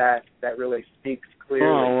 because that really speaks clearly.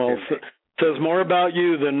 Oh, well, it says more about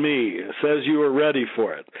you than me. It says you were ready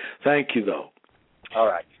for it. Thank you, though. All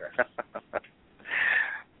right, sir.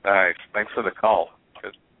 Nice. Thanks for the call.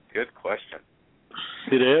 Good question.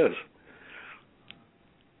 It is.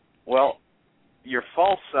 Well, your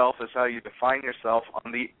false self is how you define yourself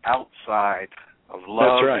on the outside of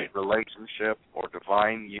love, relationship, or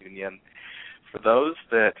divine union. For those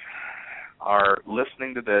that are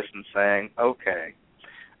listening to this and saying, okay,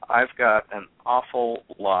 I've got an awful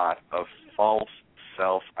lot of false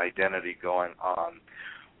self-identity going on,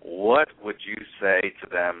 what would you say to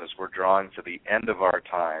them as we're drawing to the end of our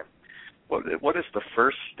time? What is the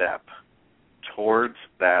first step towards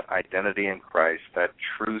that identity in Christ, that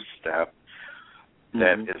true step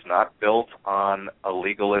that is not built on a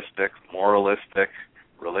legalistic, moralistic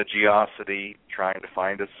religiosity, trying to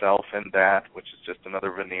find a self in that, which is just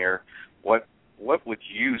another veneer? What would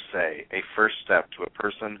you say a first step to a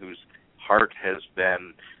person whose heart has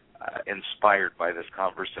been inspired by this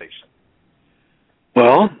conversation?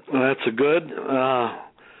 Well, that's a good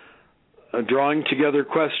drawing together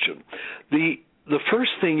question. The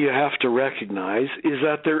first thing you have to recognize is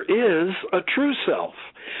that there is a true self.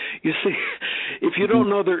 You see, if you don't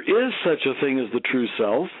know there is such a thing as the true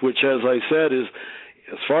self, which, as I said, is,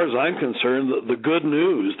 as far as I'm concerned, the good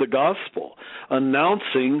news, the gospel,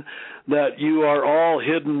 announcing that you are all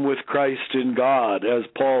hidden with Christ in God, as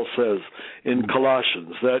Paul says in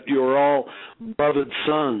Colossians, that you're all beloved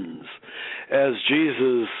sons, as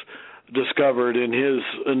Jesus discovered in his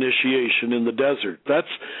initiation in the desert.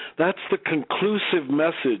 That's the conclusive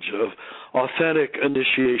message of authentic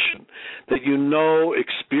initiation, that you know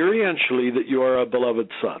experientially that you are a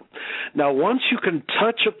beloved son. Now, once you can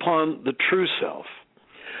touch upon the true self,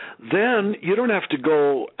 then you don't have to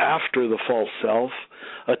go after the false self,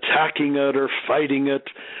 attacking it or fighting it.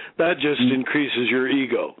 That just increases your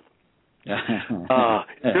ego.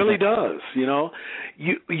 It really does.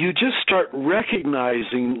 You just start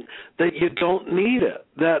recognizing that you don't need it,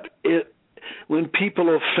 that when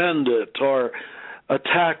people offend it or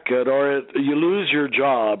attack it, or you lose your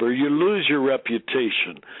job, or you lose your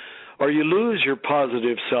reputation, or you lose your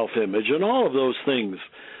positive self-image, and all of those things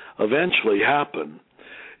eventually happen.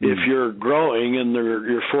 If you're growing in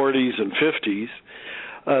your 40s and 50s,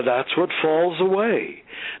 that's what falls away.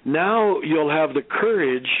 Now you'll have the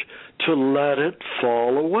courage to let it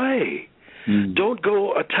fall away. Don't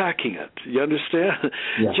go attacking it. You understand?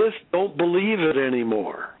 Yeah. Just don't believe it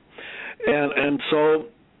anymore. And so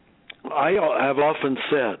I have often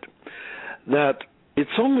said that it's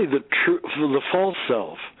only the false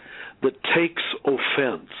self that takes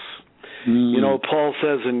offense. Paul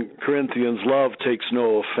says in Corinthians, love takes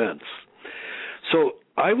no offense. So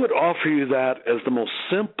I would offer you that as the most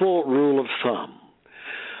simple rule of thumb.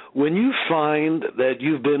 When you find that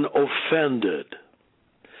you've been offended,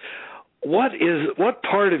 what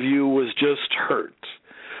part of you was just hurt?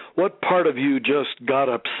 What part of you just got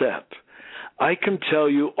upset? I can tell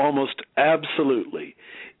you almost absolutely,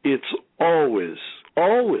 it's always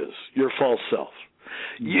your false self.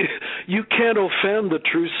 You can't offend the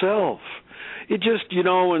true self. It just,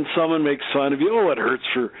 when someone makes fun of you, it hurts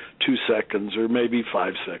for 2 seconds or maybe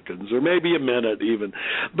 5 seconds or maybe a minute even,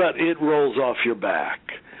 but it rolls off your back.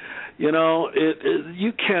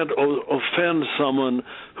 You can't offend someone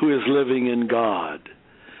who is living in God.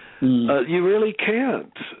 You really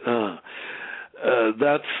can't.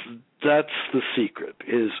 That's the secret,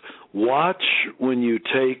 is watch when you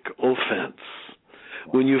take offense.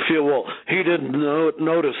 When you feel, well, he didn't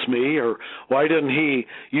notice me, or why didn't he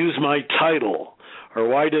use my title, or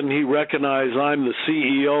why didn't he recognize I'm the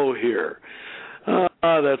CEO here?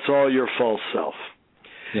 That's all your false self.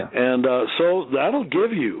 Yeah. And so that'll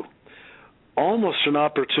give you almost an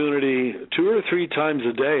opportunity 2 or 3 times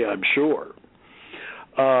a day, I'm sure,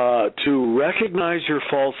 to recognize your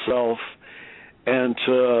false self and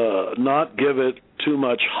to not give it too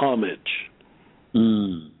much homage.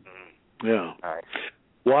 Yeah. Right.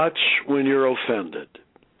 Watch when you're offended.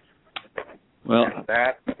 Well,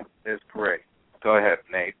 that is great. Go ahead,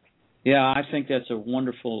 Nate. Yeah, I think that's a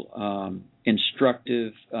wonderful,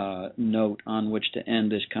 instructive note on which to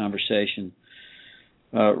end this conversation.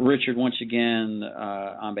 Richard, once again,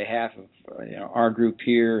 on behalf of our group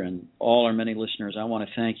here and all our many listeners, I want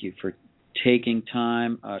to thank you for taking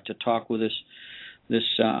time to talk with us. This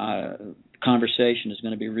conversation is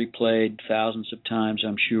going to be replayed thousands of times,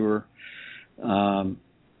 I'm sure.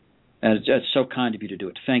 And it's so kind of you to do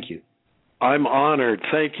it. Thank you. I'm honored.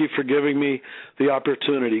 Thank you for giving me the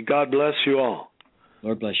opportunity. God bless you all.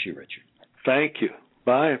 Lord bless you, Richard. Thank you.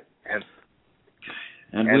 Bye.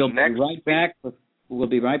 And we'll be right back. We'll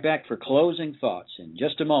be right back for closing thoughts in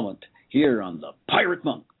just a moment here on the Pirate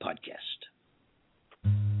Monk Podcast.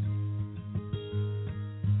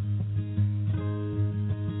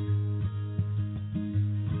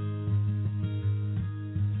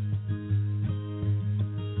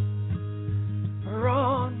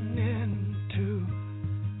 Run into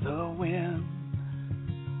the wind,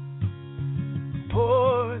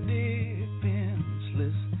 poor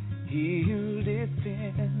defenseless, healed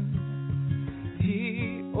defend.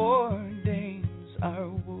 He ordains our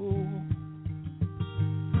woe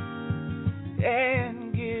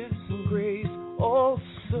and gives grace all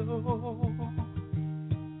so.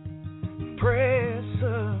 Press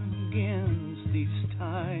against these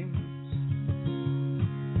times.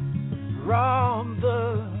 Rob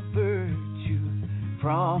the virtue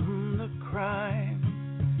from the crime.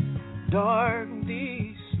 Dark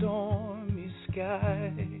these stormy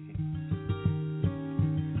skies.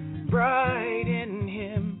 Bright in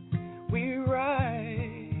Him we rise.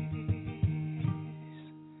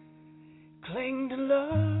 Cling to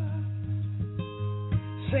love,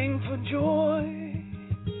 sing for joy.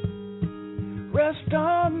 Rest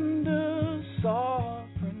under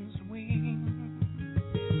sovereign's wing.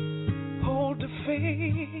 Hold to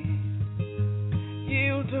faith,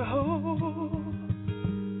 yield to hope.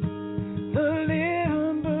 The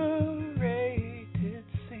liberated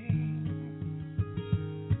sing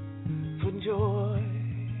for joy.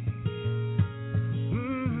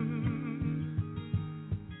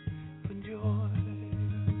 For joy.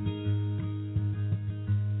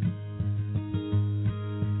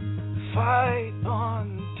 Fight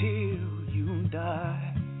until you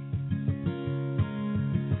die.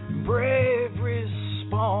 Brave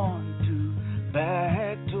respond to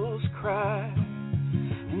battle's cry.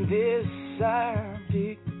 And this our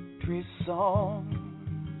victory song.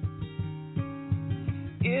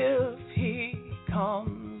 If He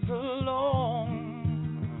comes along,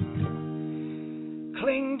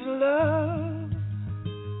 cling to love,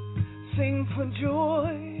 sing for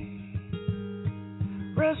joy.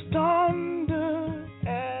 Rest under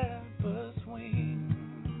Abba's wing.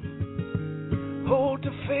 Hold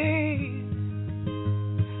to faith,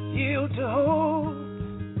 yield to hope.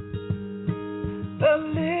 The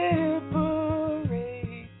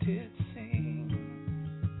liberated sing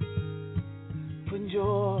for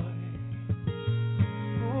joy.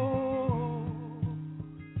 Ooh.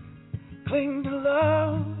 Cling to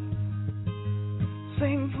love,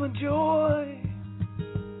 sing for joy.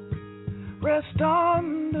 Rest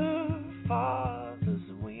on the Father's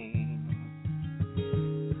wing.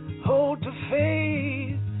 Hold to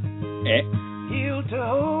faith, yield to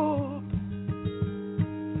hope.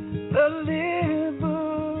 The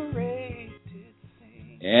liberated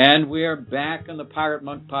sing. And we are back on the Pirate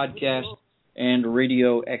Monk podcast and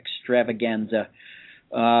radio extravaganza.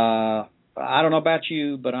 I don't know about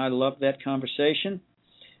you, but I love that conversation.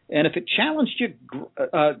 And if it challenged you,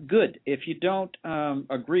 good. If you don't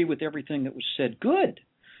agree with everything that was said, good.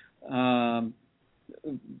 But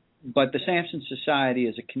the Samson Society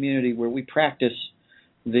is a community where we practice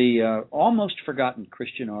the almost forgotten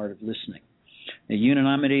Christian art of listening. The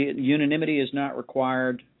unanimity is not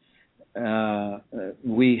required. Our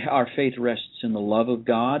faith rests in the love of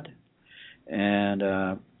God, and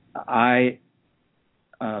I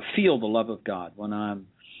feel the love of God when I'm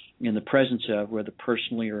in the presence of, whether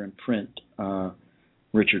personally or in print,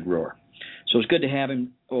 Richard Rohr. So it's good to have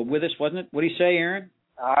him with us, wasn't it? What do you say, Aaron?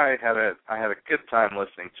 I had a good time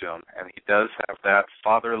listening to him, and he does have that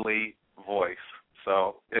fatherly voice.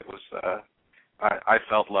 So it was, I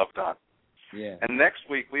felt loved on. Yeah. And next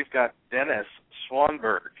week we've got Dennis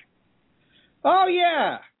Swanberg. Oh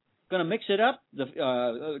yeah, going to mix it up.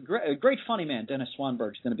 The great funny man Dennis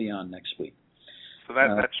Swanberg's going to be on next week. So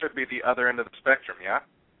that should be the other end of the spectrum, yeah.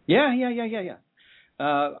 Yeah.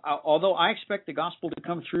 Although I expect the gospel to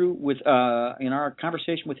come through with in our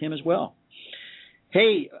conversation with him as well.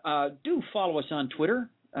 Hey, do follow us on Twitter.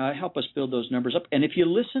 Help us build those numbers up. And if you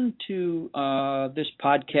listen to this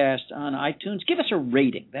podcast on iTunes, give us a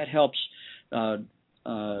rating. That helps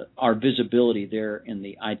our visibility there in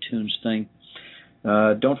the iTunes thing.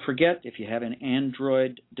 Don't forget, if you have an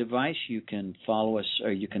Android device, you can follow us,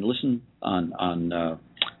 or you can listen on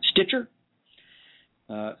Stitcher.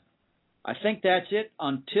 I think that's it.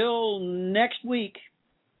 Until next week,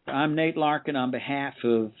 I'm Nate Larkin on behalf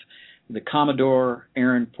of the Commodore,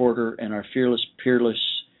 Aaron Porter, and our peerless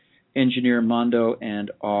engineer, Mondo,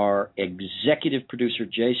 and our executive producer,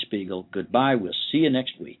 Jay Spiegel. Goodbye. We'll see you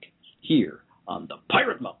next week here on the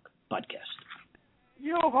Pirate Monk Podcast.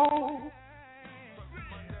 Yo-ho!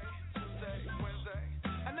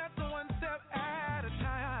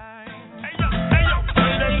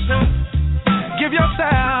 Give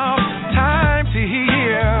yourself time to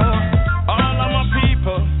heal. All of my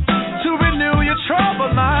people to renew your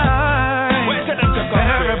troubled mind. And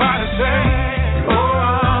everybody say, whoa,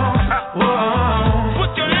 whoa.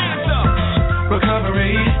 Put your hands up.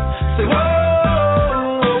 Recovery. Say, whoa,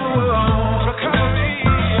 recovery.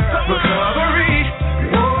 Recovery.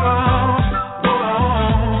 Whoa,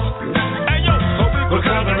 whoa. Hey, yo,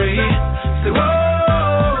 recovery. Say, whoa.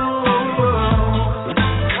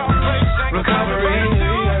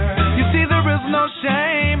 Recovery.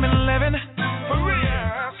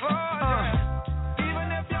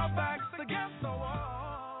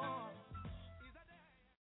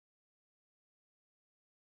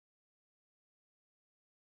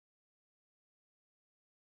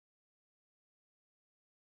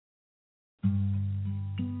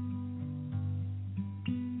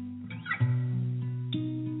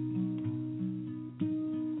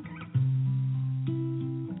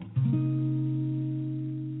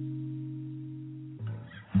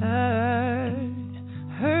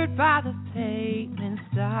 Scared by the pavement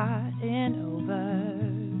starting over,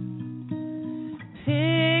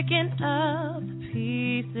 picking up the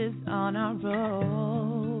pieces on our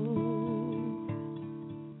road,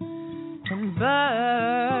 and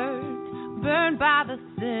burned by the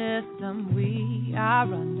system we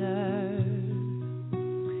are under.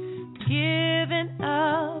 Giving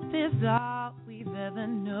up is all